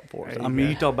pants laid out for us. I mean,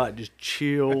 you talk about just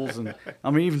chills, and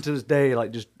I mean, even to this day,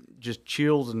 like just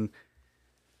chills, and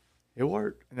it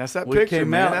worked. And that's that we picture,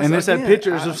 came man. out, and it's that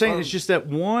picture. As I'm saying, it's just that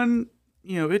one.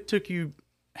 It took you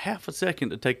half a second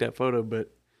to take that photo,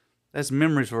 but that's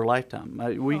memories for a lifetime.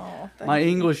 My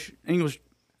English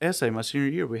essay, my senior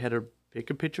year, we had to pick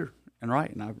a picture and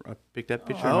write, and I picked that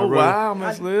picture. Oh, wow,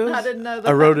 Miss Liz. I didn't know that.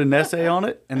 I wrote an essay on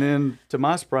it, and then to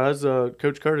my surprise,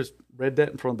 Coach Curtis read that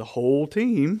in front of the whole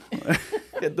team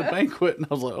at the banquet, and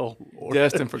I was like, "Oh, Lord."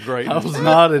 Destined for greatness. I was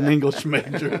not an English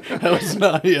major. I was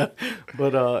not, yeah.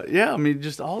 But I mean,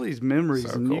 just all these memories,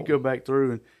 So and cool. you go back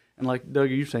through, and like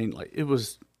Doug, you're saying, like it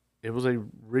was a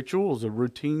ritual, it was a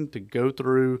routine to go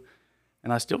through,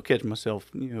 and I still catch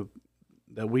myself,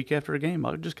 that week after a game,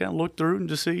 I would just kind of look through and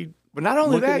just see. But not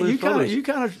only Look at that, Liz you photos.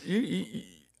 kind of,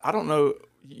 I don't know,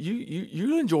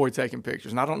 you enjoy taking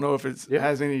pictures, and I don't know if it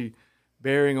has any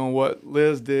bearing on what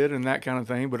Liz did and that kind of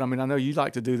thing. But I mean, I know you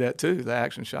like to do that too, the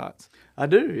action shots. I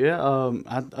do, yeah.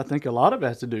 I think a lot of it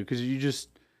has to do because you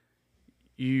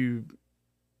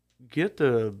get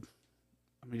to,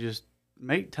 just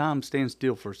make time stand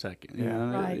still for a second.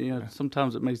 Right.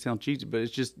 Sometimes it may sound cheesy, but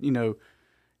it's just,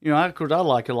 of course I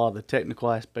like a lot of the technical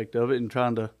aspect of it and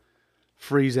trying to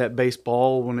freeze that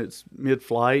baseball when it's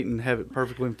mid-flight and have it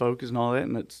perfectly in focus and all that,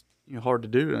 and it's hard to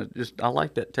do. And I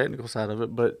like that technical side of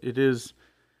it, but it is,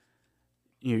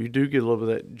 you do get a little bit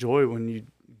of that joy when you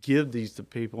give these to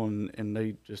people and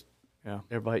they just,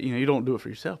 everybody, you don't do it for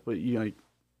yourself, but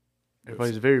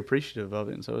everybody's very appreciative of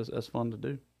it, and so that's fun to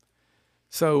do.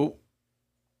 So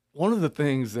one of the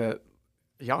things that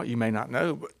you may not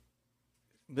know, but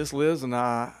Miss Liz and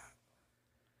I,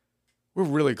 we're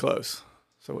really close.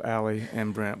 So Allie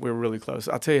and Brent, we're really close.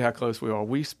 I'll tell you how close we are.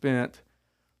 We spent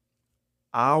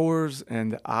hours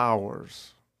and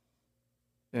hours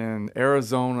in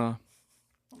Arizona,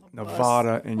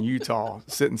 Nevada, and Utah,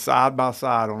 sitting side by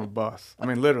side on a bus. I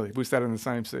mean, literally, we sat in the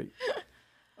same seat.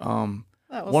 One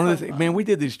of the things, man, we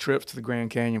did these trips to the Grand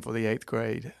Canyon for the 8th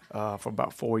grade for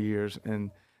about 4 years,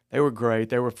 and they were great.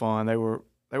 They were fun. They were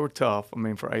tough. I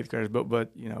mean, for 8th graders,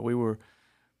 but we were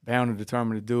bound and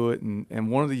determined to do it. And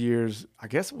one of the years, I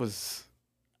guess it was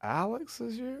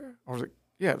Alex's year, or was it?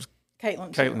 Yeah, it was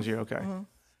Caitlin's year. Okay,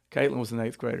 Caitlin was an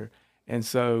 8th grader, and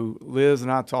so Liz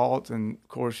and I talked, and of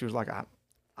course she was like,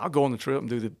 "I'll go on the trip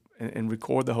and and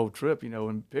record the whole trip,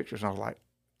 in pictures." And I was like,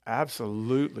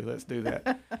 "Absolutely, let's do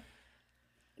that."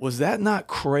 Was that not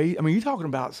crazy? I mean, you're talking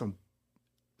about some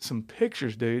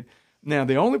pictures, dude. Now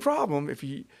the only problem, if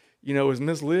is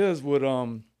Miss Liz would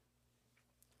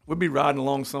be riding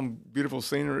along some beautiful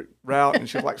scenery route, and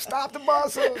she's like, "Stop the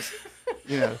buses,"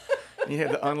 And you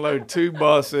had to unload 2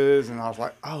 buses, and I was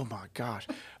like, "Oh my gosh!"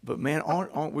 But man,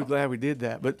 aren't we glad we did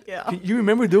that? But you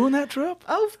remember doing that trip?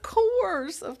 Of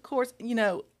course.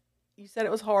 You said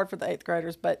it was hard for the 8th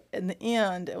graders, but in the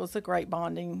end, it was a great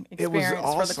bonding experience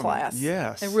awesome. for the class.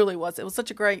 Yes, it really was. It was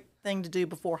such a great thing to do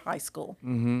before high school.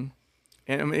 Mm-hmm.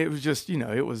 And I mean, it was just,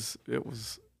 it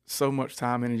was so much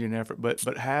time, energy, and effort.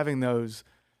 But having those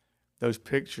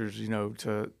pictures,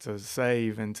 to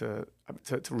save and to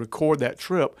record that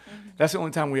trip, that's the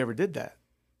only time we ever did that.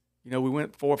 We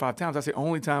went 4 or 5 times. That's the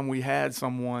only time we had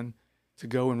someone to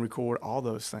go and record all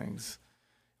those things.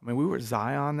 I mean, we were at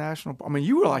Zion National Park. I mean,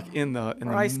 you were like in the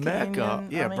Bryce Mecca. Canyon.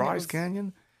 Yeah, Bryce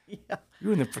Canyon. Yeah. You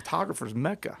were in the photographer's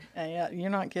Mecca. Yeah, you're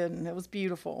not kidding. It was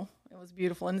beautiful. It was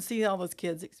beautiful. And to see all those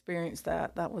kids experience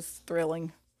that was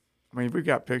thrilling. I mean, we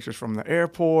got pictures from the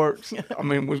airport. I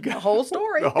mean, we've got The whole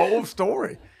story. The whole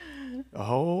story. The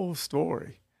whole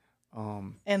story.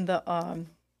 And the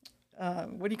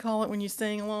what do you call it when you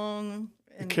sing along?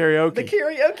 The karaoke. The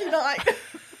karaoke night.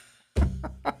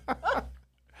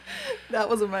 That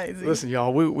was amazing. Listen,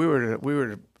 y'all, we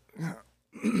were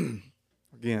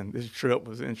again, this trip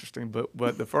was interesting,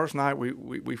 but the first night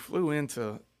we flew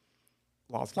into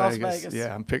Las Las Vegas. Vegas.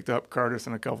 Yeah, and picked up Curtis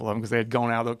and a couple of them because they had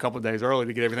gone out a couple of days early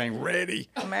to get everything ready.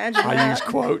 Imagine I that. use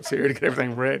quotes here to get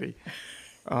everything ready.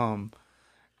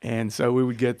 And so we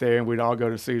would get there and we'd all go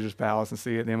to Caesar's Palace and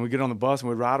see it. Then we'd get on the bus and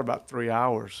we'd ride about 3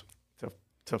 hours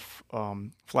to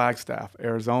Flagstaff,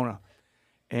 Arizona.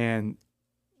 And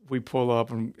we pull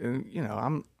up and you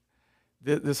know,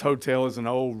 this hotel is an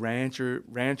old rancher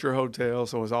hotel,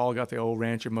 so it's all got the old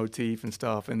rancher motif and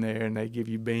stuff in there, and they give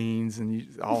you beans and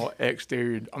all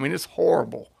exterior. I mean, it's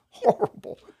horrible.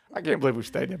 I can't believe we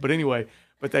stayed there. But anyway,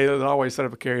 they always set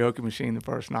up a karaoke machine the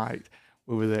first night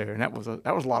we were there, and that was a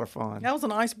lot of fun. That was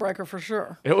an icebreaker for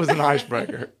sure. It was an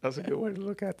icebreaker. That's a good way to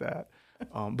look at that.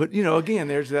 But you know, again,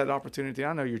 there's that opportunity.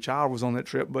 I know your child was on that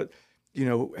trip, but you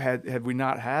know, had we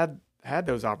not had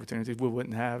those opportunities, we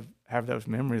wouldn't have those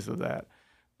memories of that,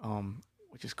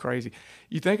 which is crazy.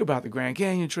 You think about the Grand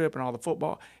Canyon trip and all the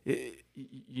football.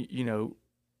 You know,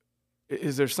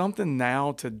 is there something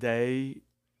now today?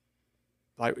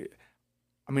 Like,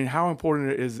 I mean, how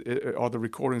important are the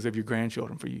recordings of your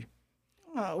grandchildren for you?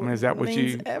 Oh, I mean, is that what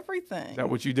you everything? Is that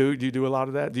what you do? Do you do a lot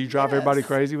of that? Do you drive everybody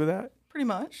crazy with that? Pretty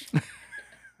much.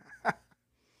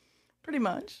 Pretty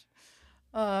much.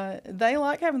 They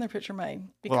like having their picture made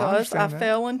because I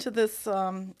fell into this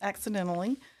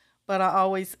accidentally. But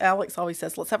Alex always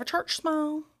says, "Let's have a church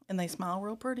smile," and they smile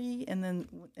real pretty. And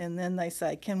then they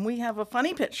say, "Can we have a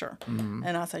funny picture?" Mm-hmm.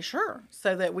 And I say, "Sure,"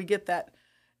 so that we get that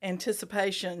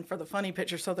anticipation for the funny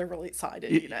picture, so they're really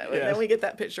excited, you know. And then we get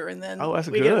that picture, and then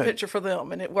we get a picture for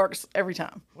them, and it works every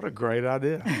time. What a great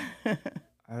idea!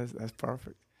 That's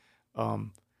perfect.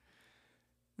 When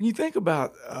you think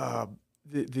about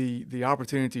the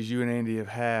opportunities you and Andy have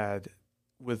had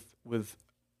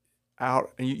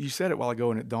without, and you said it a while ago,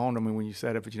 and it dawned on me when you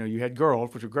said it. But you know, you had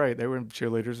girls, which were great; they were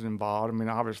cheerleaders and involved. I mean,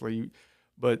 obviously,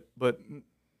 but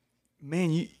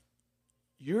man,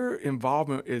 your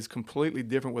involvement is completely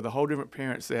different with a whole different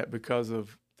parent set because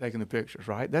of taking the pictures,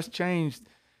 right? That's changed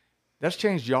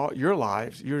your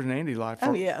lives, yours and Andy's life.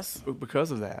 Oh, yes.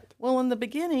 Because of that. Well, in the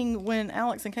beginning, when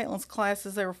Alex and Caitlin's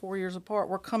classes, they were 4 years apart,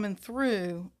 were coming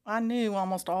through, I knew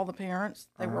almost all the parents.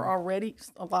 They were already,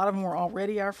 a lot of them were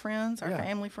already our friends, our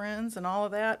family friends and all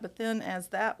of that. But then as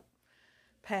that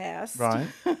passed. Right,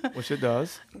 which it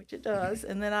does.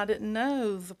 And then I didn't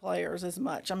know the players as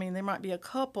much. I mean, there might be a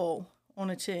couple on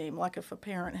a team, like if a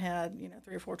parent had,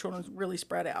 3 or 4 children really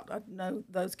spread out. I'd know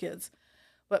those kids.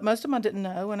 But most of them I didn't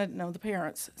know, and I didn't know the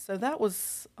parents. So that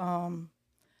was,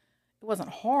 it wasn't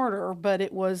harder, but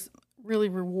it was really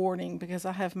rewarding because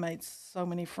I have made so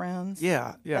many friends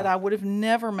that I would have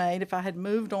never made if I had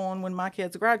moved on when my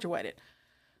kids graduated,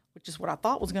 which is what I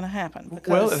thought was going to happen.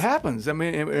 Well, it happens. I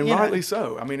mean, and rightly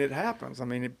so. I mean, it happens. I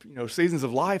mean, seasons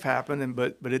of life happen,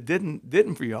 but it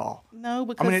didn't for y'all. No,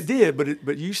 because I mean, it did,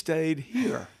 but you stayed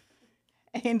here.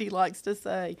 Andy likes to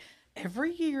say,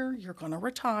 every year you're going to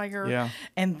retire,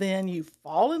 and then you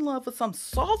fall in love with some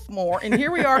sophomore, and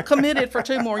here we are committed for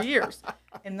 2 more years.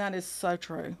 And that is so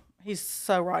true. He's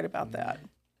so right about that.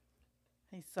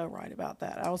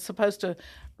 I was supposed to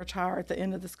retire at the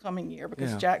end of this coming year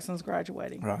because Jackson's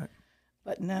graduating. Right.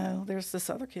 But no, there's this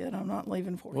other kid I'm not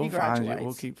leaving for. We'll he graduates.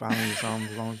 We'll keep finding you some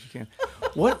as long as you can.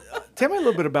 Tell me a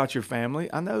little bit about your family.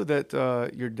 I know that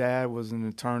your dad was an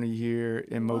attorney here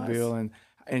in Mobile,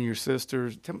 and your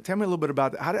sisters. Tell me a little bit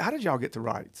about that. How did y'all get to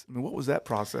rights? I mean, what was that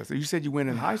process? You said you went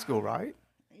in high school, right?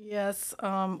 Yes.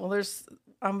 I'm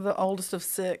the oldest of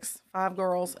 6, 5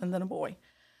 girls, and then a boy.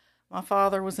 My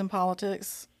father was in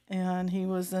politics, and he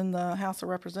was in the House of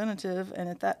Representatives, and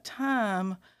at that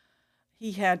time,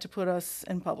 he had to put us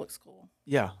in public school.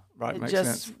 Yeah, right. It makes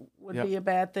just sense. would be a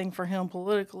bad thing for him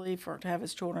politically to have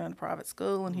his children in a private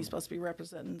school, and he's supposed to be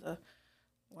representing the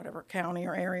whatever county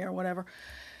or area or whatever.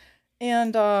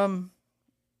 And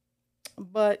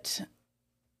but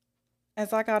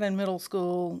as I got in middle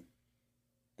school,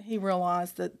 he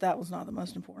realized that was not the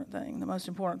most important thing. The most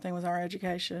important thing was our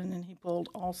education, and he pulled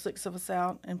all 6 of us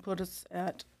out and put us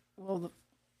at,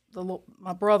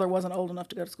 my brother wasn't old enough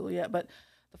to go to school yet, but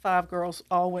the 5 girls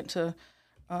all went to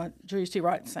Julius T.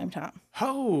 Wright at the same time.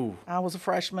 Oh. I was a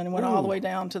freshman and went all the way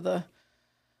down to the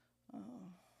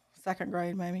 2nd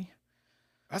grade maybe.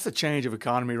 That's a change of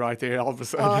economy right there all of a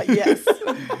sudden. Yes.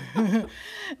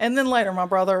 And then later my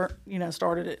brother,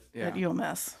 started it at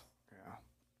UMS.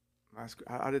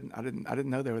 I didn't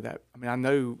know they were that. I mean, I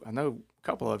know a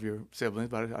couple of your siblings,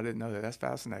 but I didn't know that. That's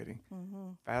fascinating. Mm-hmm.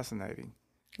 Fascinating.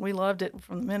 We loved it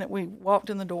from the minute we walked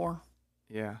in the door.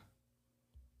 Yeah.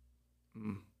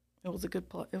 It was a good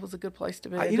place to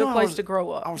be. A good place to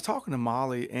grow up. I was talking to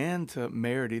Molly and to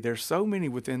Meredy. There's so many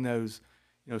within those,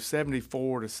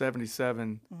 74 to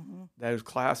 77, those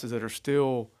classes that are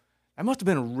still. It must have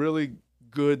been a really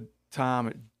good time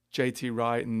at JT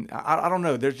Wright, and I don't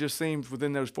know. There just seems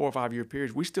within those 4 or 5 year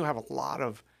periods, we still have a lot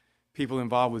of people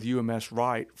involved with UMS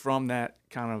Wright from that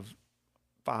kind of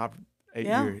 5, 8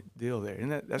 year deal there,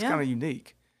 and that's kind of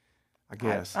unique, I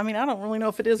guess. I mean, I don't really know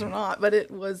if it is or not, but it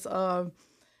was,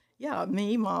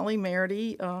 me, Molly,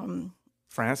 Merity,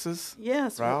 Francis,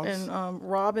 yes, Rouse? and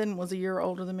Robin was a year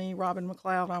older than me. Robin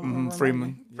McLeod, I don't remember.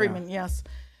 Freeman, yes,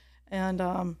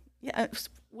 and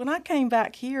when I came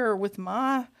back here with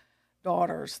my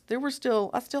daughters, I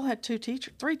still had 3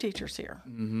 teachers here,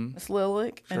 Miss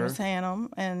Lilick and Miss Hannum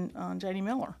and Janie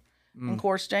Miller. And of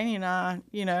course, Janie and I,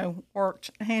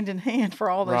 worked hand in hand for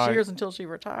all those years until she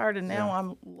retired, and now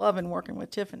I'm loving working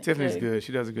with Tiffany. Tiffany's too. good.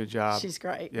 She does a good job. She's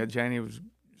great. Yeah, Janie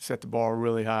set the bar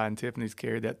really high, and Tiffany's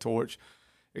carried that torch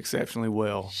exceptionally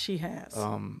well. She has.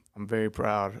 I'm very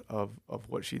proud of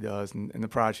what she does and the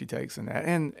pride she takes in that,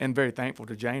 and very thankful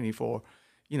to Janie for,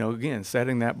 again,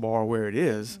 setting that bar where it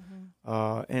is.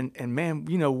 And man,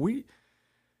 we've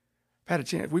had a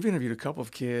chance. We've interviewed a couple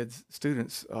of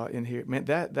students in here. Man,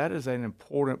 that is an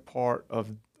important part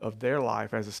of their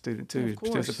life as a student too,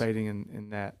 participating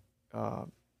in that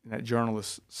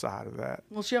journalist side of that.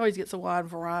 Well, she always gets a wide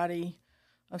variety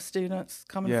of students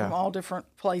coming from all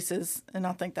different places, and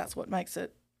I think that's what makes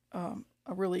it a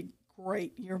really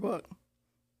great yearbook.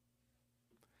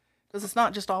 Because it's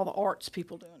not just all the arts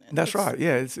people doing it. That's right.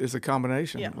 Yeah, it's a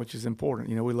combination, which is important.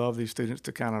 We love these students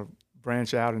to kind of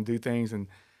branch out and do things, and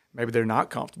maybe they're not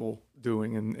comfortable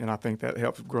doing, and I think that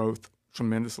helps growth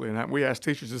tremendously. And we ask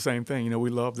teachers the same thing. We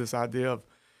love this idea of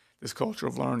this culture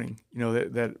of learning,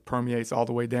 that permeates all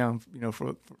the way down,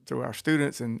 through our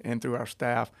students and through our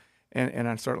staff,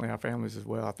 and certainly our families as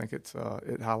well. I think it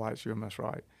highlights UMS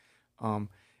Wright.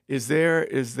 Is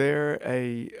there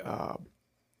a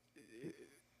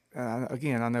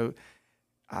again, I know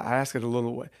I ask it a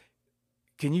little way.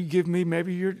 Can you give me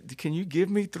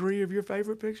 3 of your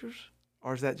favorite pictures,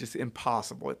 or is that just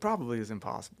impossible? It probably is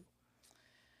impossible.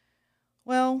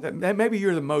 Well, that maybe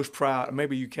you're the most proud.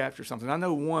 Maybe you capture something. I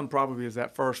know one probably is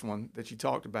that first one that you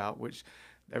talked about, which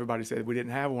everybody said we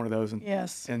didn't have one of those.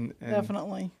 Yes,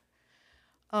 definitely.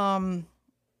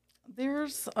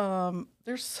 There's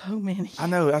so many. I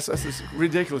know that's a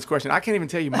ridiculous question. I can't even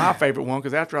tell you my favorite one,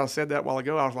 because after I said that a while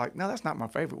ago, I was like, no, that's not my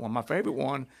favorite one. My favorite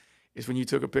one is when you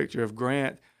took a picture of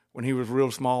Grant when he was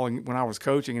real small and when I was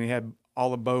coaching, and he had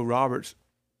all of Bo Roberts'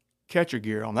 catcher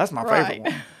gear on. That's my favorite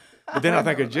one. But then I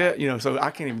think of Jet, so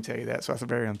I can't even tell you that. So that's a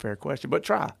very unfair question. But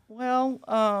try. Well,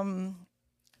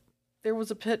 there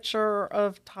was a picture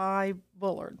of Ty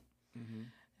Bullard,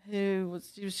 who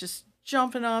was just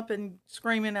jumping up and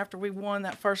screaming after we won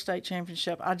that first state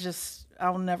championship.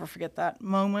 I'll never forget that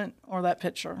moment or that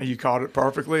picture. And you caught it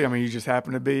perfectly? I mean, you just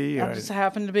happened to be? I just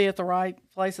happened to be at the right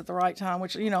place at the right time,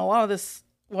 which, a lot of this,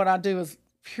 what I do is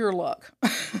pure luck.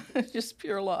 Just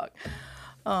pure luck.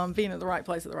 Being at the right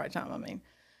place at the right time, I mean.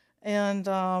 And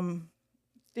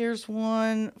there's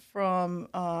one from,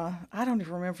 I don't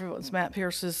even remember if it was Matt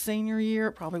Pierce's senior year.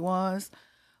 It probably was,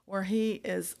 where he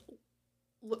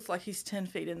looks like he's 10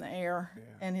 feet in the air,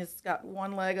 and he's got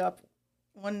one leg up,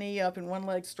 one knee up, and one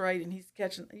leg straight, and he's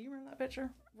catching. You remember that picture,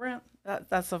 Brent? I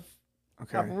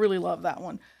really love that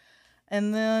one.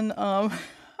 And then I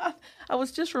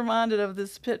was just reminded of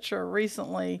this picture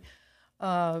recently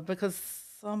because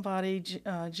somebody,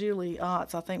 Julie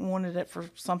Otts, I think, wanted it for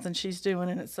something she's doing,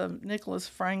 and it's of Nicholas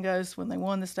Frangos when they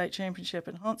won the state championship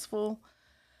in Huntsville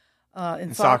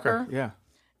in soccer. Yeah.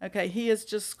 Okay, he has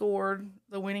just scored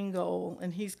the winning goal,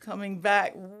 and he's coming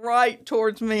back right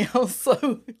towards me. I was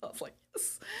like,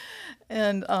 yes.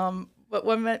 And but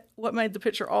what made the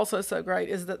picture also so great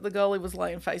is that the goalie was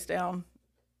laying face down,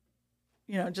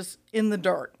 just in the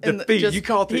dirt. Defeat. You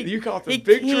caught the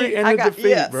victory and the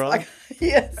defeat, bro.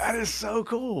 Yes. That is so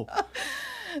cool.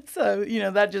 So,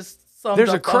 that just sums There's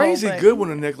up a crazy the whole thing. good one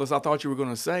of Nicholas I thought you were going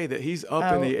to say, that he's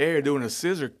up in the air doing a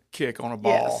scissor kick on a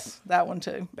ball. Yes, that one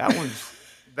too.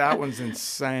 That one's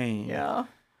insane. Yeah.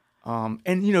 And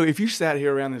if you sat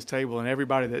here around this table and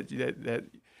everybody that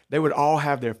they would all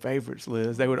have their favorites,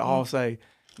 Liz. They would all say,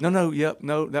 no, yep,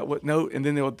 no, no, and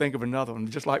then they would think of another one,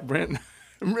 just like Brent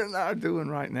and I are doing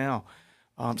right now.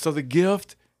 So the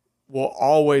gift will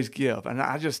always give, and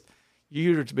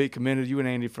you're to be commended, you and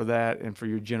Andy, for that and for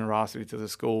your generosity to the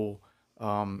school.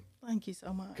 Thank you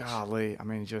so much. Golly, I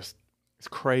mean, it's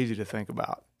crazy to think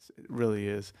about. It really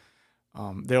is.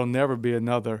 There'll never be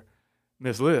another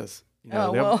Miss Liz. I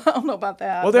don't know about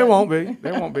that. Well, there won't be.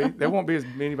 There won't be. There won't be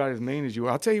anybody as mean as you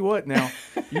are. I'll tell you what. Now,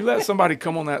 you let somebody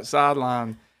come on that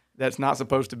sideline that's not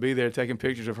supposed to be there taking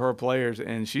pictures of her players,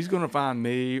 and she's going to find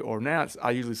me. Or now,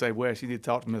 I usually say, "Well, she need to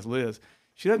talk to Miss Liz."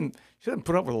 She doesn't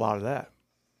put up with a lot of that.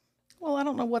 Well, I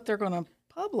don't know what they're going to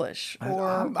publish. Or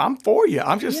I'm for you.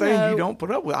 I'm just saying know, you don't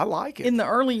put up with. I like it. in the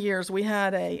early years, we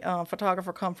had a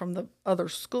photographer come from the other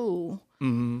school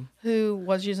who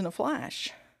was using a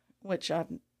flash, which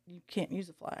you can't use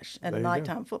a flash at a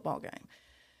nighttime football game.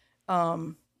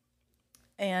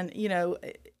 And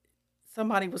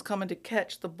somebody was coming to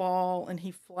catch the ball, and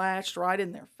he flashed right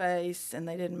in their face, and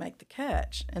they didn't make the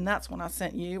catch. And that's when I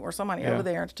sent you or somebody over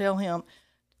there to tell him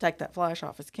to take that flash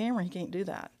off his camera. He can't do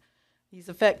that. He's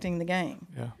affecting the game.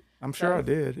 Yeah, I'm sure I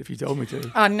did if you told me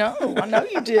to. I know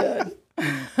you did.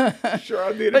 Sure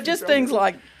I did. But just things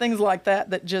like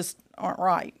that just aren't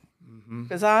right.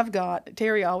 Because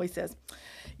Terry always says,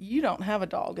 you don't have a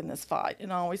dog in this fight,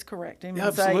 and I always correct him. Yeah,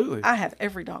 and absolutely. Say, I have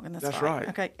every dog in this fight. That's right.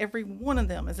 Okay, every one of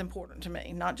them is important to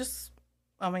me. Not just,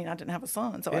 I didn't have a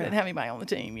son, so I didn't have anybody on the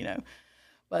team,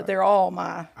 But they're all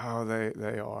my. Oh,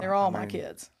 they are. They're all my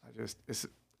kids.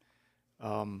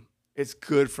 It's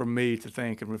good for me to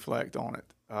think and reflect on it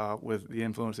with the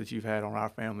influence that you've had on our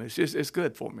family. It's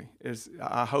good for me.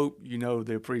 I hope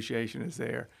the appreciation is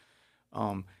there.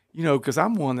 Because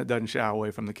I'm one that doesn't shy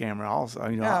away from the camera. Also,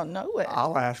 I know it.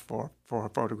 I'll ask for a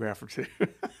photograph or two,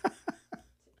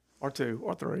 or two,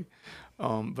 or three.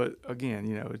 But again,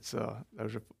 it's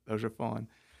those are fun.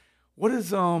 What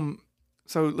is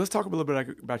So let's talk a little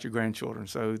bit about your grandchildren.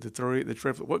 So the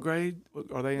triplet. What grade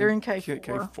are they in? They're in K4.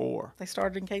 K4. They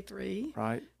started in K3.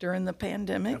 Right. During the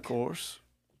pandemic. Of course.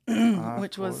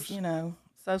 Which was,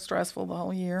 so stressful the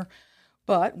whole year.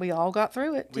 But we all got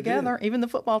through it together. Even the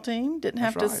football team didn't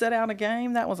have to sit out a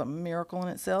game. That was a miracle in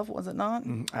itself, was it not?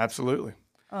 Absolutely.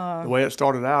 The way it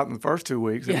started out in the first 2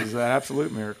 weeks, it was an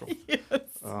absolute miracle. Yes.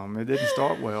 It didn't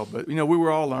start well, but we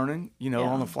were all learning,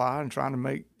 on the fly and trying to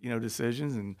make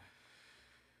decisions, and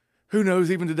who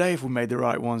knows even today if we made the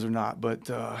right ones or not. But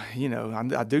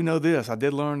I do know this. I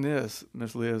did learn this,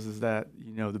 Miss Liz, is that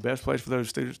the best place for those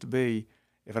students to be,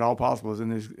 if at all possible, is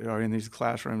in these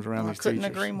classrooms around these teachers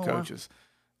and coaches.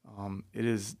 It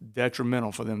is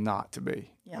detrimental for them not to be.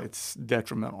 Yeah. It's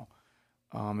detrimental.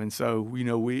 And so,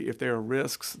 if there are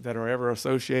risks that are ever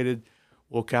associated,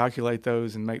 we'll calculate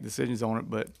those and make decisions on it.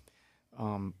 But,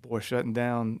 shutting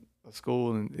down a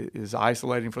school is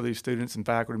isolating for these students and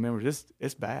faculty members.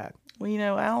 It's bad.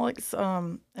 Well, Alex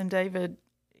and David,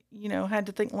 had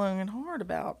to think long and hard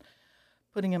about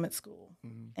putting them at school.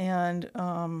 And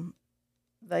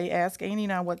they asked Annie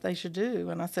and I what they should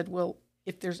do. And I said, well,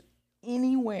 if there's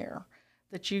anywhere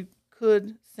that you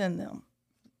could send them,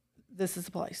 this is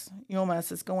the place.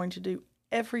 UMass is going to do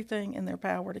everything in their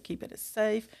power to keep it as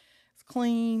safe, as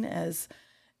clean as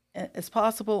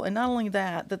possible. And not only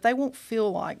that they won't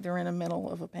feel like they're in the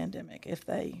middle of a pandemic if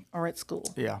they are at school.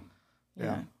 Yeah.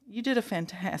 You did a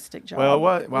fantastic job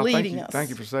leading us.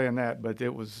 Thank you for saying that. But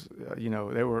it was,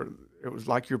 it was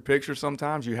like your picture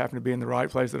sometimes. You happen to be in the right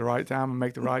place at the right time and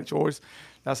make the right choice.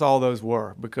 That's all those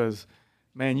were. Because,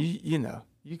 man,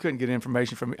 you couldn't get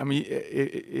information from me. I mean,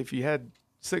 if you had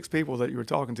 6 people that you were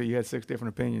talking to, you had 6 different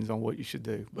opinions on what you should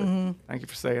do. But thank you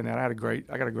for saying that. I got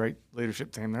a great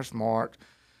leadership team. They're smart,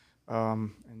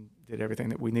 and did everything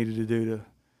that we needed to do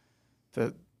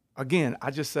to again,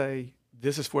 I just say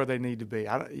this is where they need to be.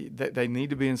 They need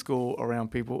to be in school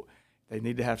around people. They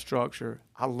need to have structure.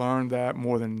 I learned that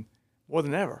more than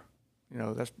ever.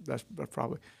 That's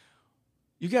probably.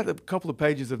 You got a couple of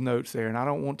pages of notes there, and I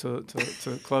don't want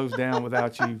to close down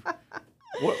without you.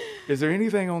 What is there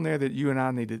anything on there that you and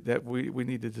I we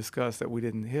need to discuss that we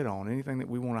didn't hit on? Anything that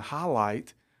we want to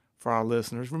highlight for our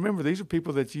listeners? Remember, these are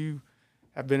people that you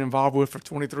have been involved with for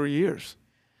 23 years.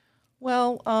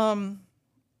 Well,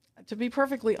 to be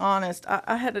perfectly honest,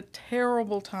 I had a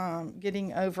terrible time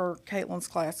getting over Caitlin's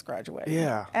class graduating.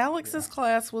 Yeah. Alex's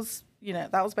class was,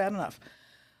 that was bad enough.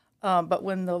 But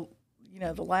when the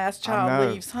last child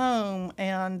leaves home,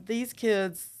 and these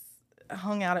kids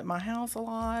hung out at my house a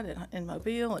lot in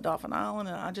Mobile, at Dauphin Island,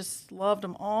 and I just loved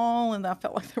them all, and I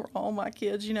felt like they were all my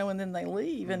kids, and then they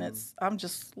leave, and I'm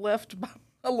just left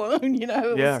alone,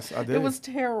 Yes, I did. It was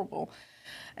terrible.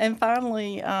 And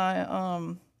finally,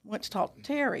 I went to talk to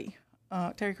Terry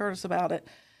Curtis about it,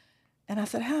 and I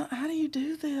said, how do you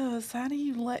do this? How do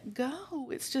you let go?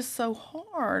 It's just so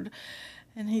hard.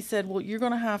 And he said, well, you're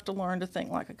going to have to learn to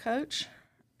think like a coach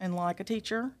and like a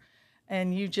teacher,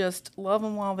 and you just love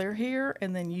them while they're here,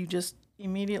 and then you just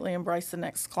immediately embrace the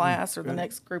next class or the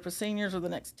next group of seniors or the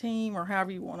next team or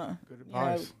however you want to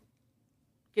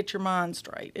get your mind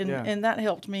straight. And that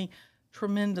helped me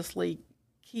tremendously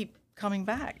keep coming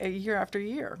back year after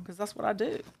year, because that's what I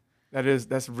do.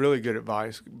 That's really good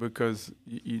advice, because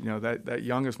that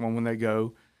youngest one, when they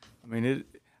go, I mean,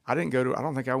 I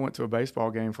don't think I went to a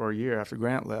baseball game for a year after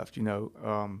Grant left, you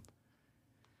know.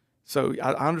 So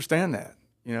I understand that,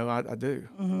 you know, I do.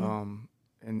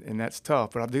 And that's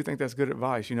tough, but I do think that's good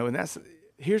advice, you know, and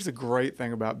here's the great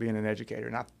thing about being an educator.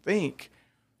 And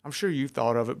I'm sure you've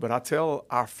thought of it, but I tell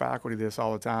our faculty this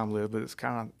all the time, Liv, but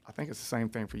I think it's the same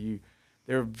thing for you.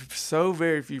 There are so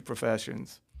very few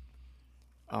professions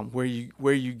where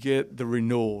you get the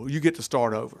renewal, you get to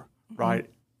start over, right?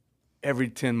 Every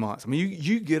 10 months. I mean,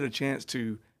 you get a chance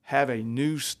to have a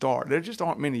new start. There just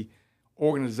aren't many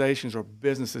organizations or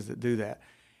businesses that do that.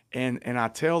 And I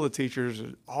tell the teachers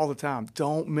all the time,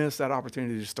 don't miss that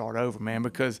opportunity to start over, man,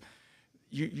 because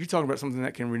you're talking about something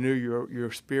that can renew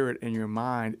your spirit and your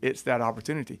mind. It's that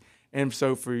opportunity. And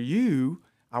so for you,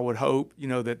 I would hope, you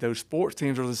know, that those sports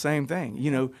teams are the same thing,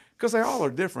 you know, because they all are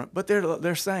different, but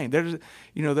they're same.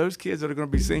 You know, those kids that are going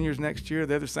to be seniors next year,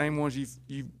 they're the same ones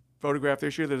you photographed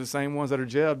this year. They're the same ones that are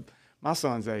Jeb, my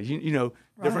son's age. You know,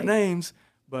 different names,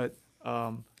 but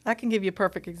I can give you a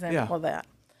perfect example of that.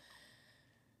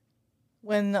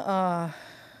 When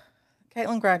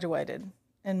Caitlin graduated,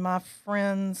 and my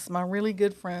really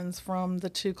good friends from the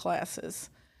 2 classes,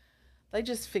 they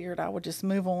just figured I would just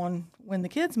move on when the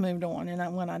kids moved on.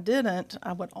 And when I didn't,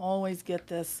 I would always get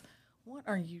this, what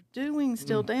are you doing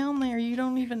still down there? You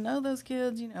don't even know those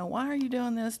kids. You know, why are you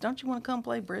doing this? Don't you want to come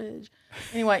play bridge?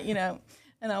 Anyway, you know,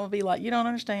 and I would be like, you don't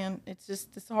understand.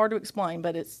 It's hard to explain,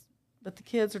 but the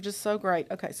kids are just so great.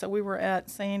 Okay, so we were at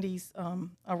Sandy's,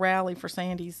 a rally for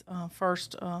Sandy's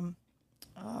first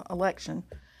election.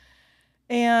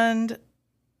 And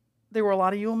there were a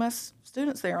lot of UMS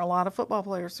students there. A lot of football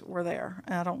players were there.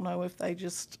 And I don't know if they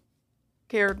just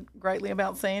cared greatly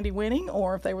about Sandy winning,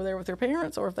 or if they were there with their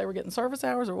parents, or if they were getting service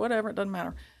hours or whatever. It doesn't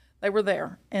matter. They were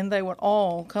there. And they would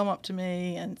all come up to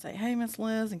me and say, hey, Miss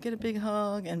Liz, and get a big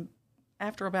hug. And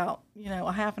after about, you know,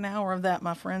 a half an hour of that,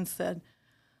 my friend said,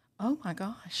 oh, my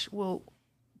gosh, well,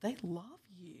 they love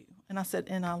you. And I said,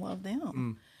 and I love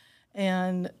them.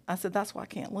 And I said, that's why I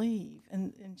can't leave.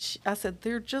 And I said,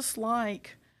 they're just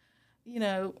like, you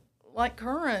know, like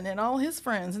Curran and all his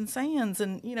friends and Sands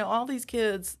and, you know, all these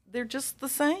kids, they're just the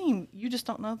same. You just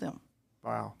don't know them.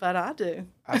 Wow. But I do.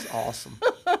 That's awesome.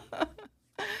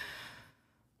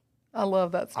 I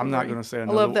love that story. I'm not going to say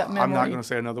another. I love that memory. I'm not going to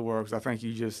say another word because I think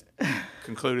you just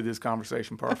concluded this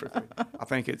conversation perfectly. I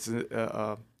think it's.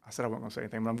 I said I wasn't going to say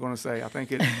anything, but I'm going to say I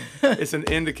think it's an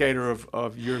indicator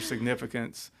of your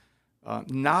significance,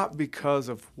 not because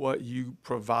of what you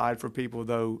provide for people,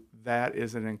 though that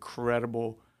is an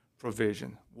incredible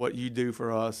provision. What you do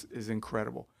for us is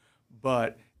incredible,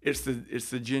 but it's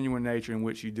the genuine nature in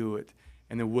which you do it,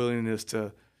 and the willingness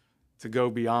to go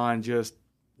beyond just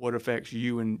what affects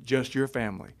you and just your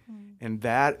family. And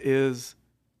that is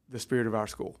the spirit of our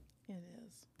school. It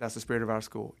is. That's the spirit of our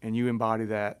school. And you embody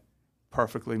that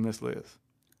perfectly, Miss Liz.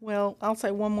 Well, I'll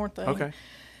say one more thing. Okay.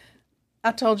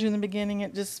 I told you in the beginning,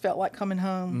 it just felt like coming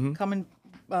home,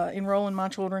 enrolling my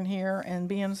children here and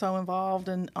being so involved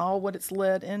and all what it's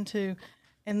led into.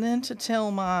 And then to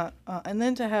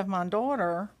have my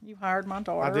daughter, you hired my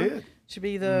daughter. I did. To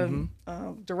be the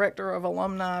director of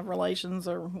alumni relations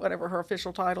or whatever her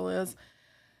official title is.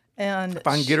 And if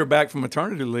I can get her back from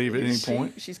maternity leave at any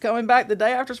point. She's coming back the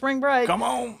day after spring break. Come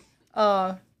on.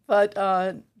 But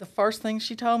the first thing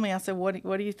she told me, I said, what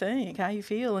do you think? How you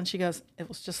feel? And she goes, it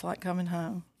was just like coming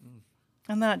home.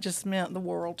 And that just meant the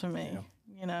world to me,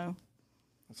 you know.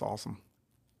 That's awesome.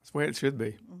 That's the way it should be.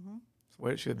 That's the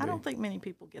way it should be. I don't think many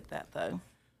people get that, though.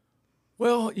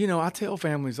 Well, you know, I tell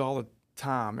families all the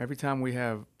time, every time we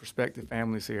have prospective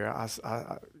families here,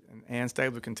 and Ann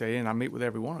Stabler can tell you, and I meet with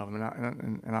every one of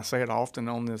them, and I say it often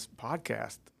on this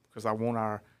podcast because I want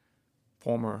our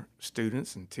former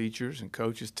students and teachers and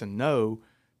coaches to know,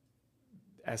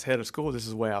 as head of school, this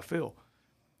is the way I feel.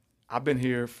 I've been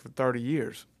here for 30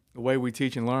 years. The way we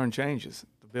teach and learn changes.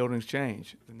 The buildings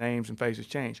change. The names and faces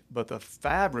change. But the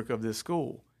fabric of this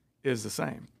school is the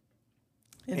same.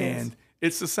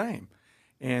 It's the same.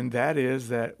 And that is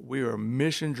that we are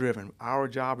mission driven. Our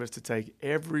job is to take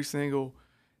every single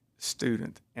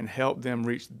student and help them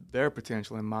reach their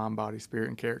potential in mind, body, spirit,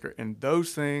 and character. And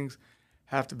those things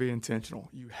have to be intentional.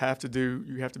 You have to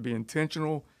be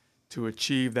intentional to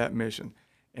achieve that mission.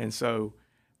 And so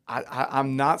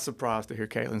I'm not surprised to hear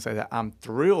Caitlin say that. I'm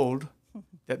thrilled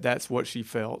that that's what she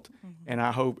felt. And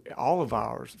I hope all of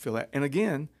ours feel that. And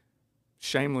again,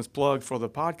 shameless plug for the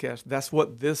podcast, that's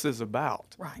what this is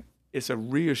about. Right. It's a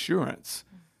reassurance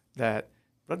that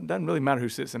it doesn't really matter who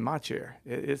sits in my chair.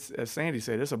 It's, as Sandy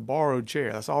said, it's a borrowed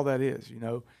chair. That's all that is, you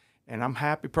know. And I'm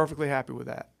perfectly happy with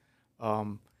that.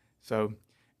 So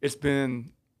it's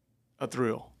been a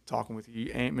thrill talking with you.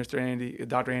 Mr. Andy,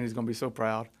 Dr. Andy's going to be so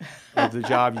proud of the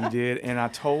job you did. And I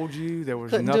told you there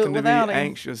was Couldn't do nothing it to be without him.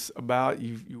 anxious about.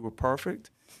 You were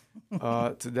perfect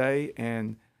today,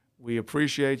 and we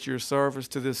appreciate your service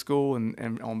to this school.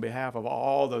 And on behalf of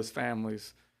all those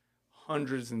families,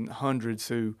 hundreds and hundreds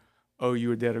who owe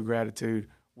you a debt of gratitude,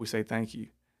 we say thank you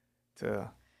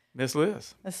to Miss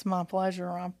Liz. It's my pleasure,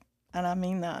 and I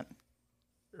mean that.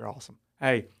 You're awesome.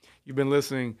 Hey, you've been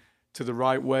listening to The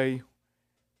Right Way.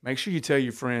 Make sure you tell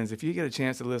your friends. If you get a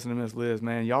chance to listen to Miss Liz,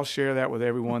 man, y'all share that with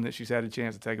everyone that she's had a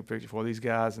chance to take a picture for. These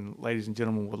guys and ladies and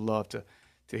gentlemen would love to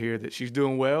hear that she's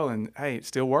doing well and, hey, it's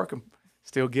still working,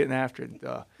 still getting after it.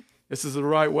 This is The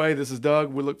Right Way. This is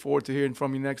Doug. We look forward to hearing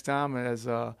from you next time as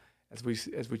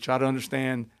we try to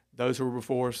understand those who were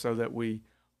before us so that we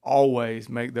always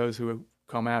make those who have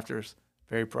come after us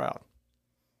very proud.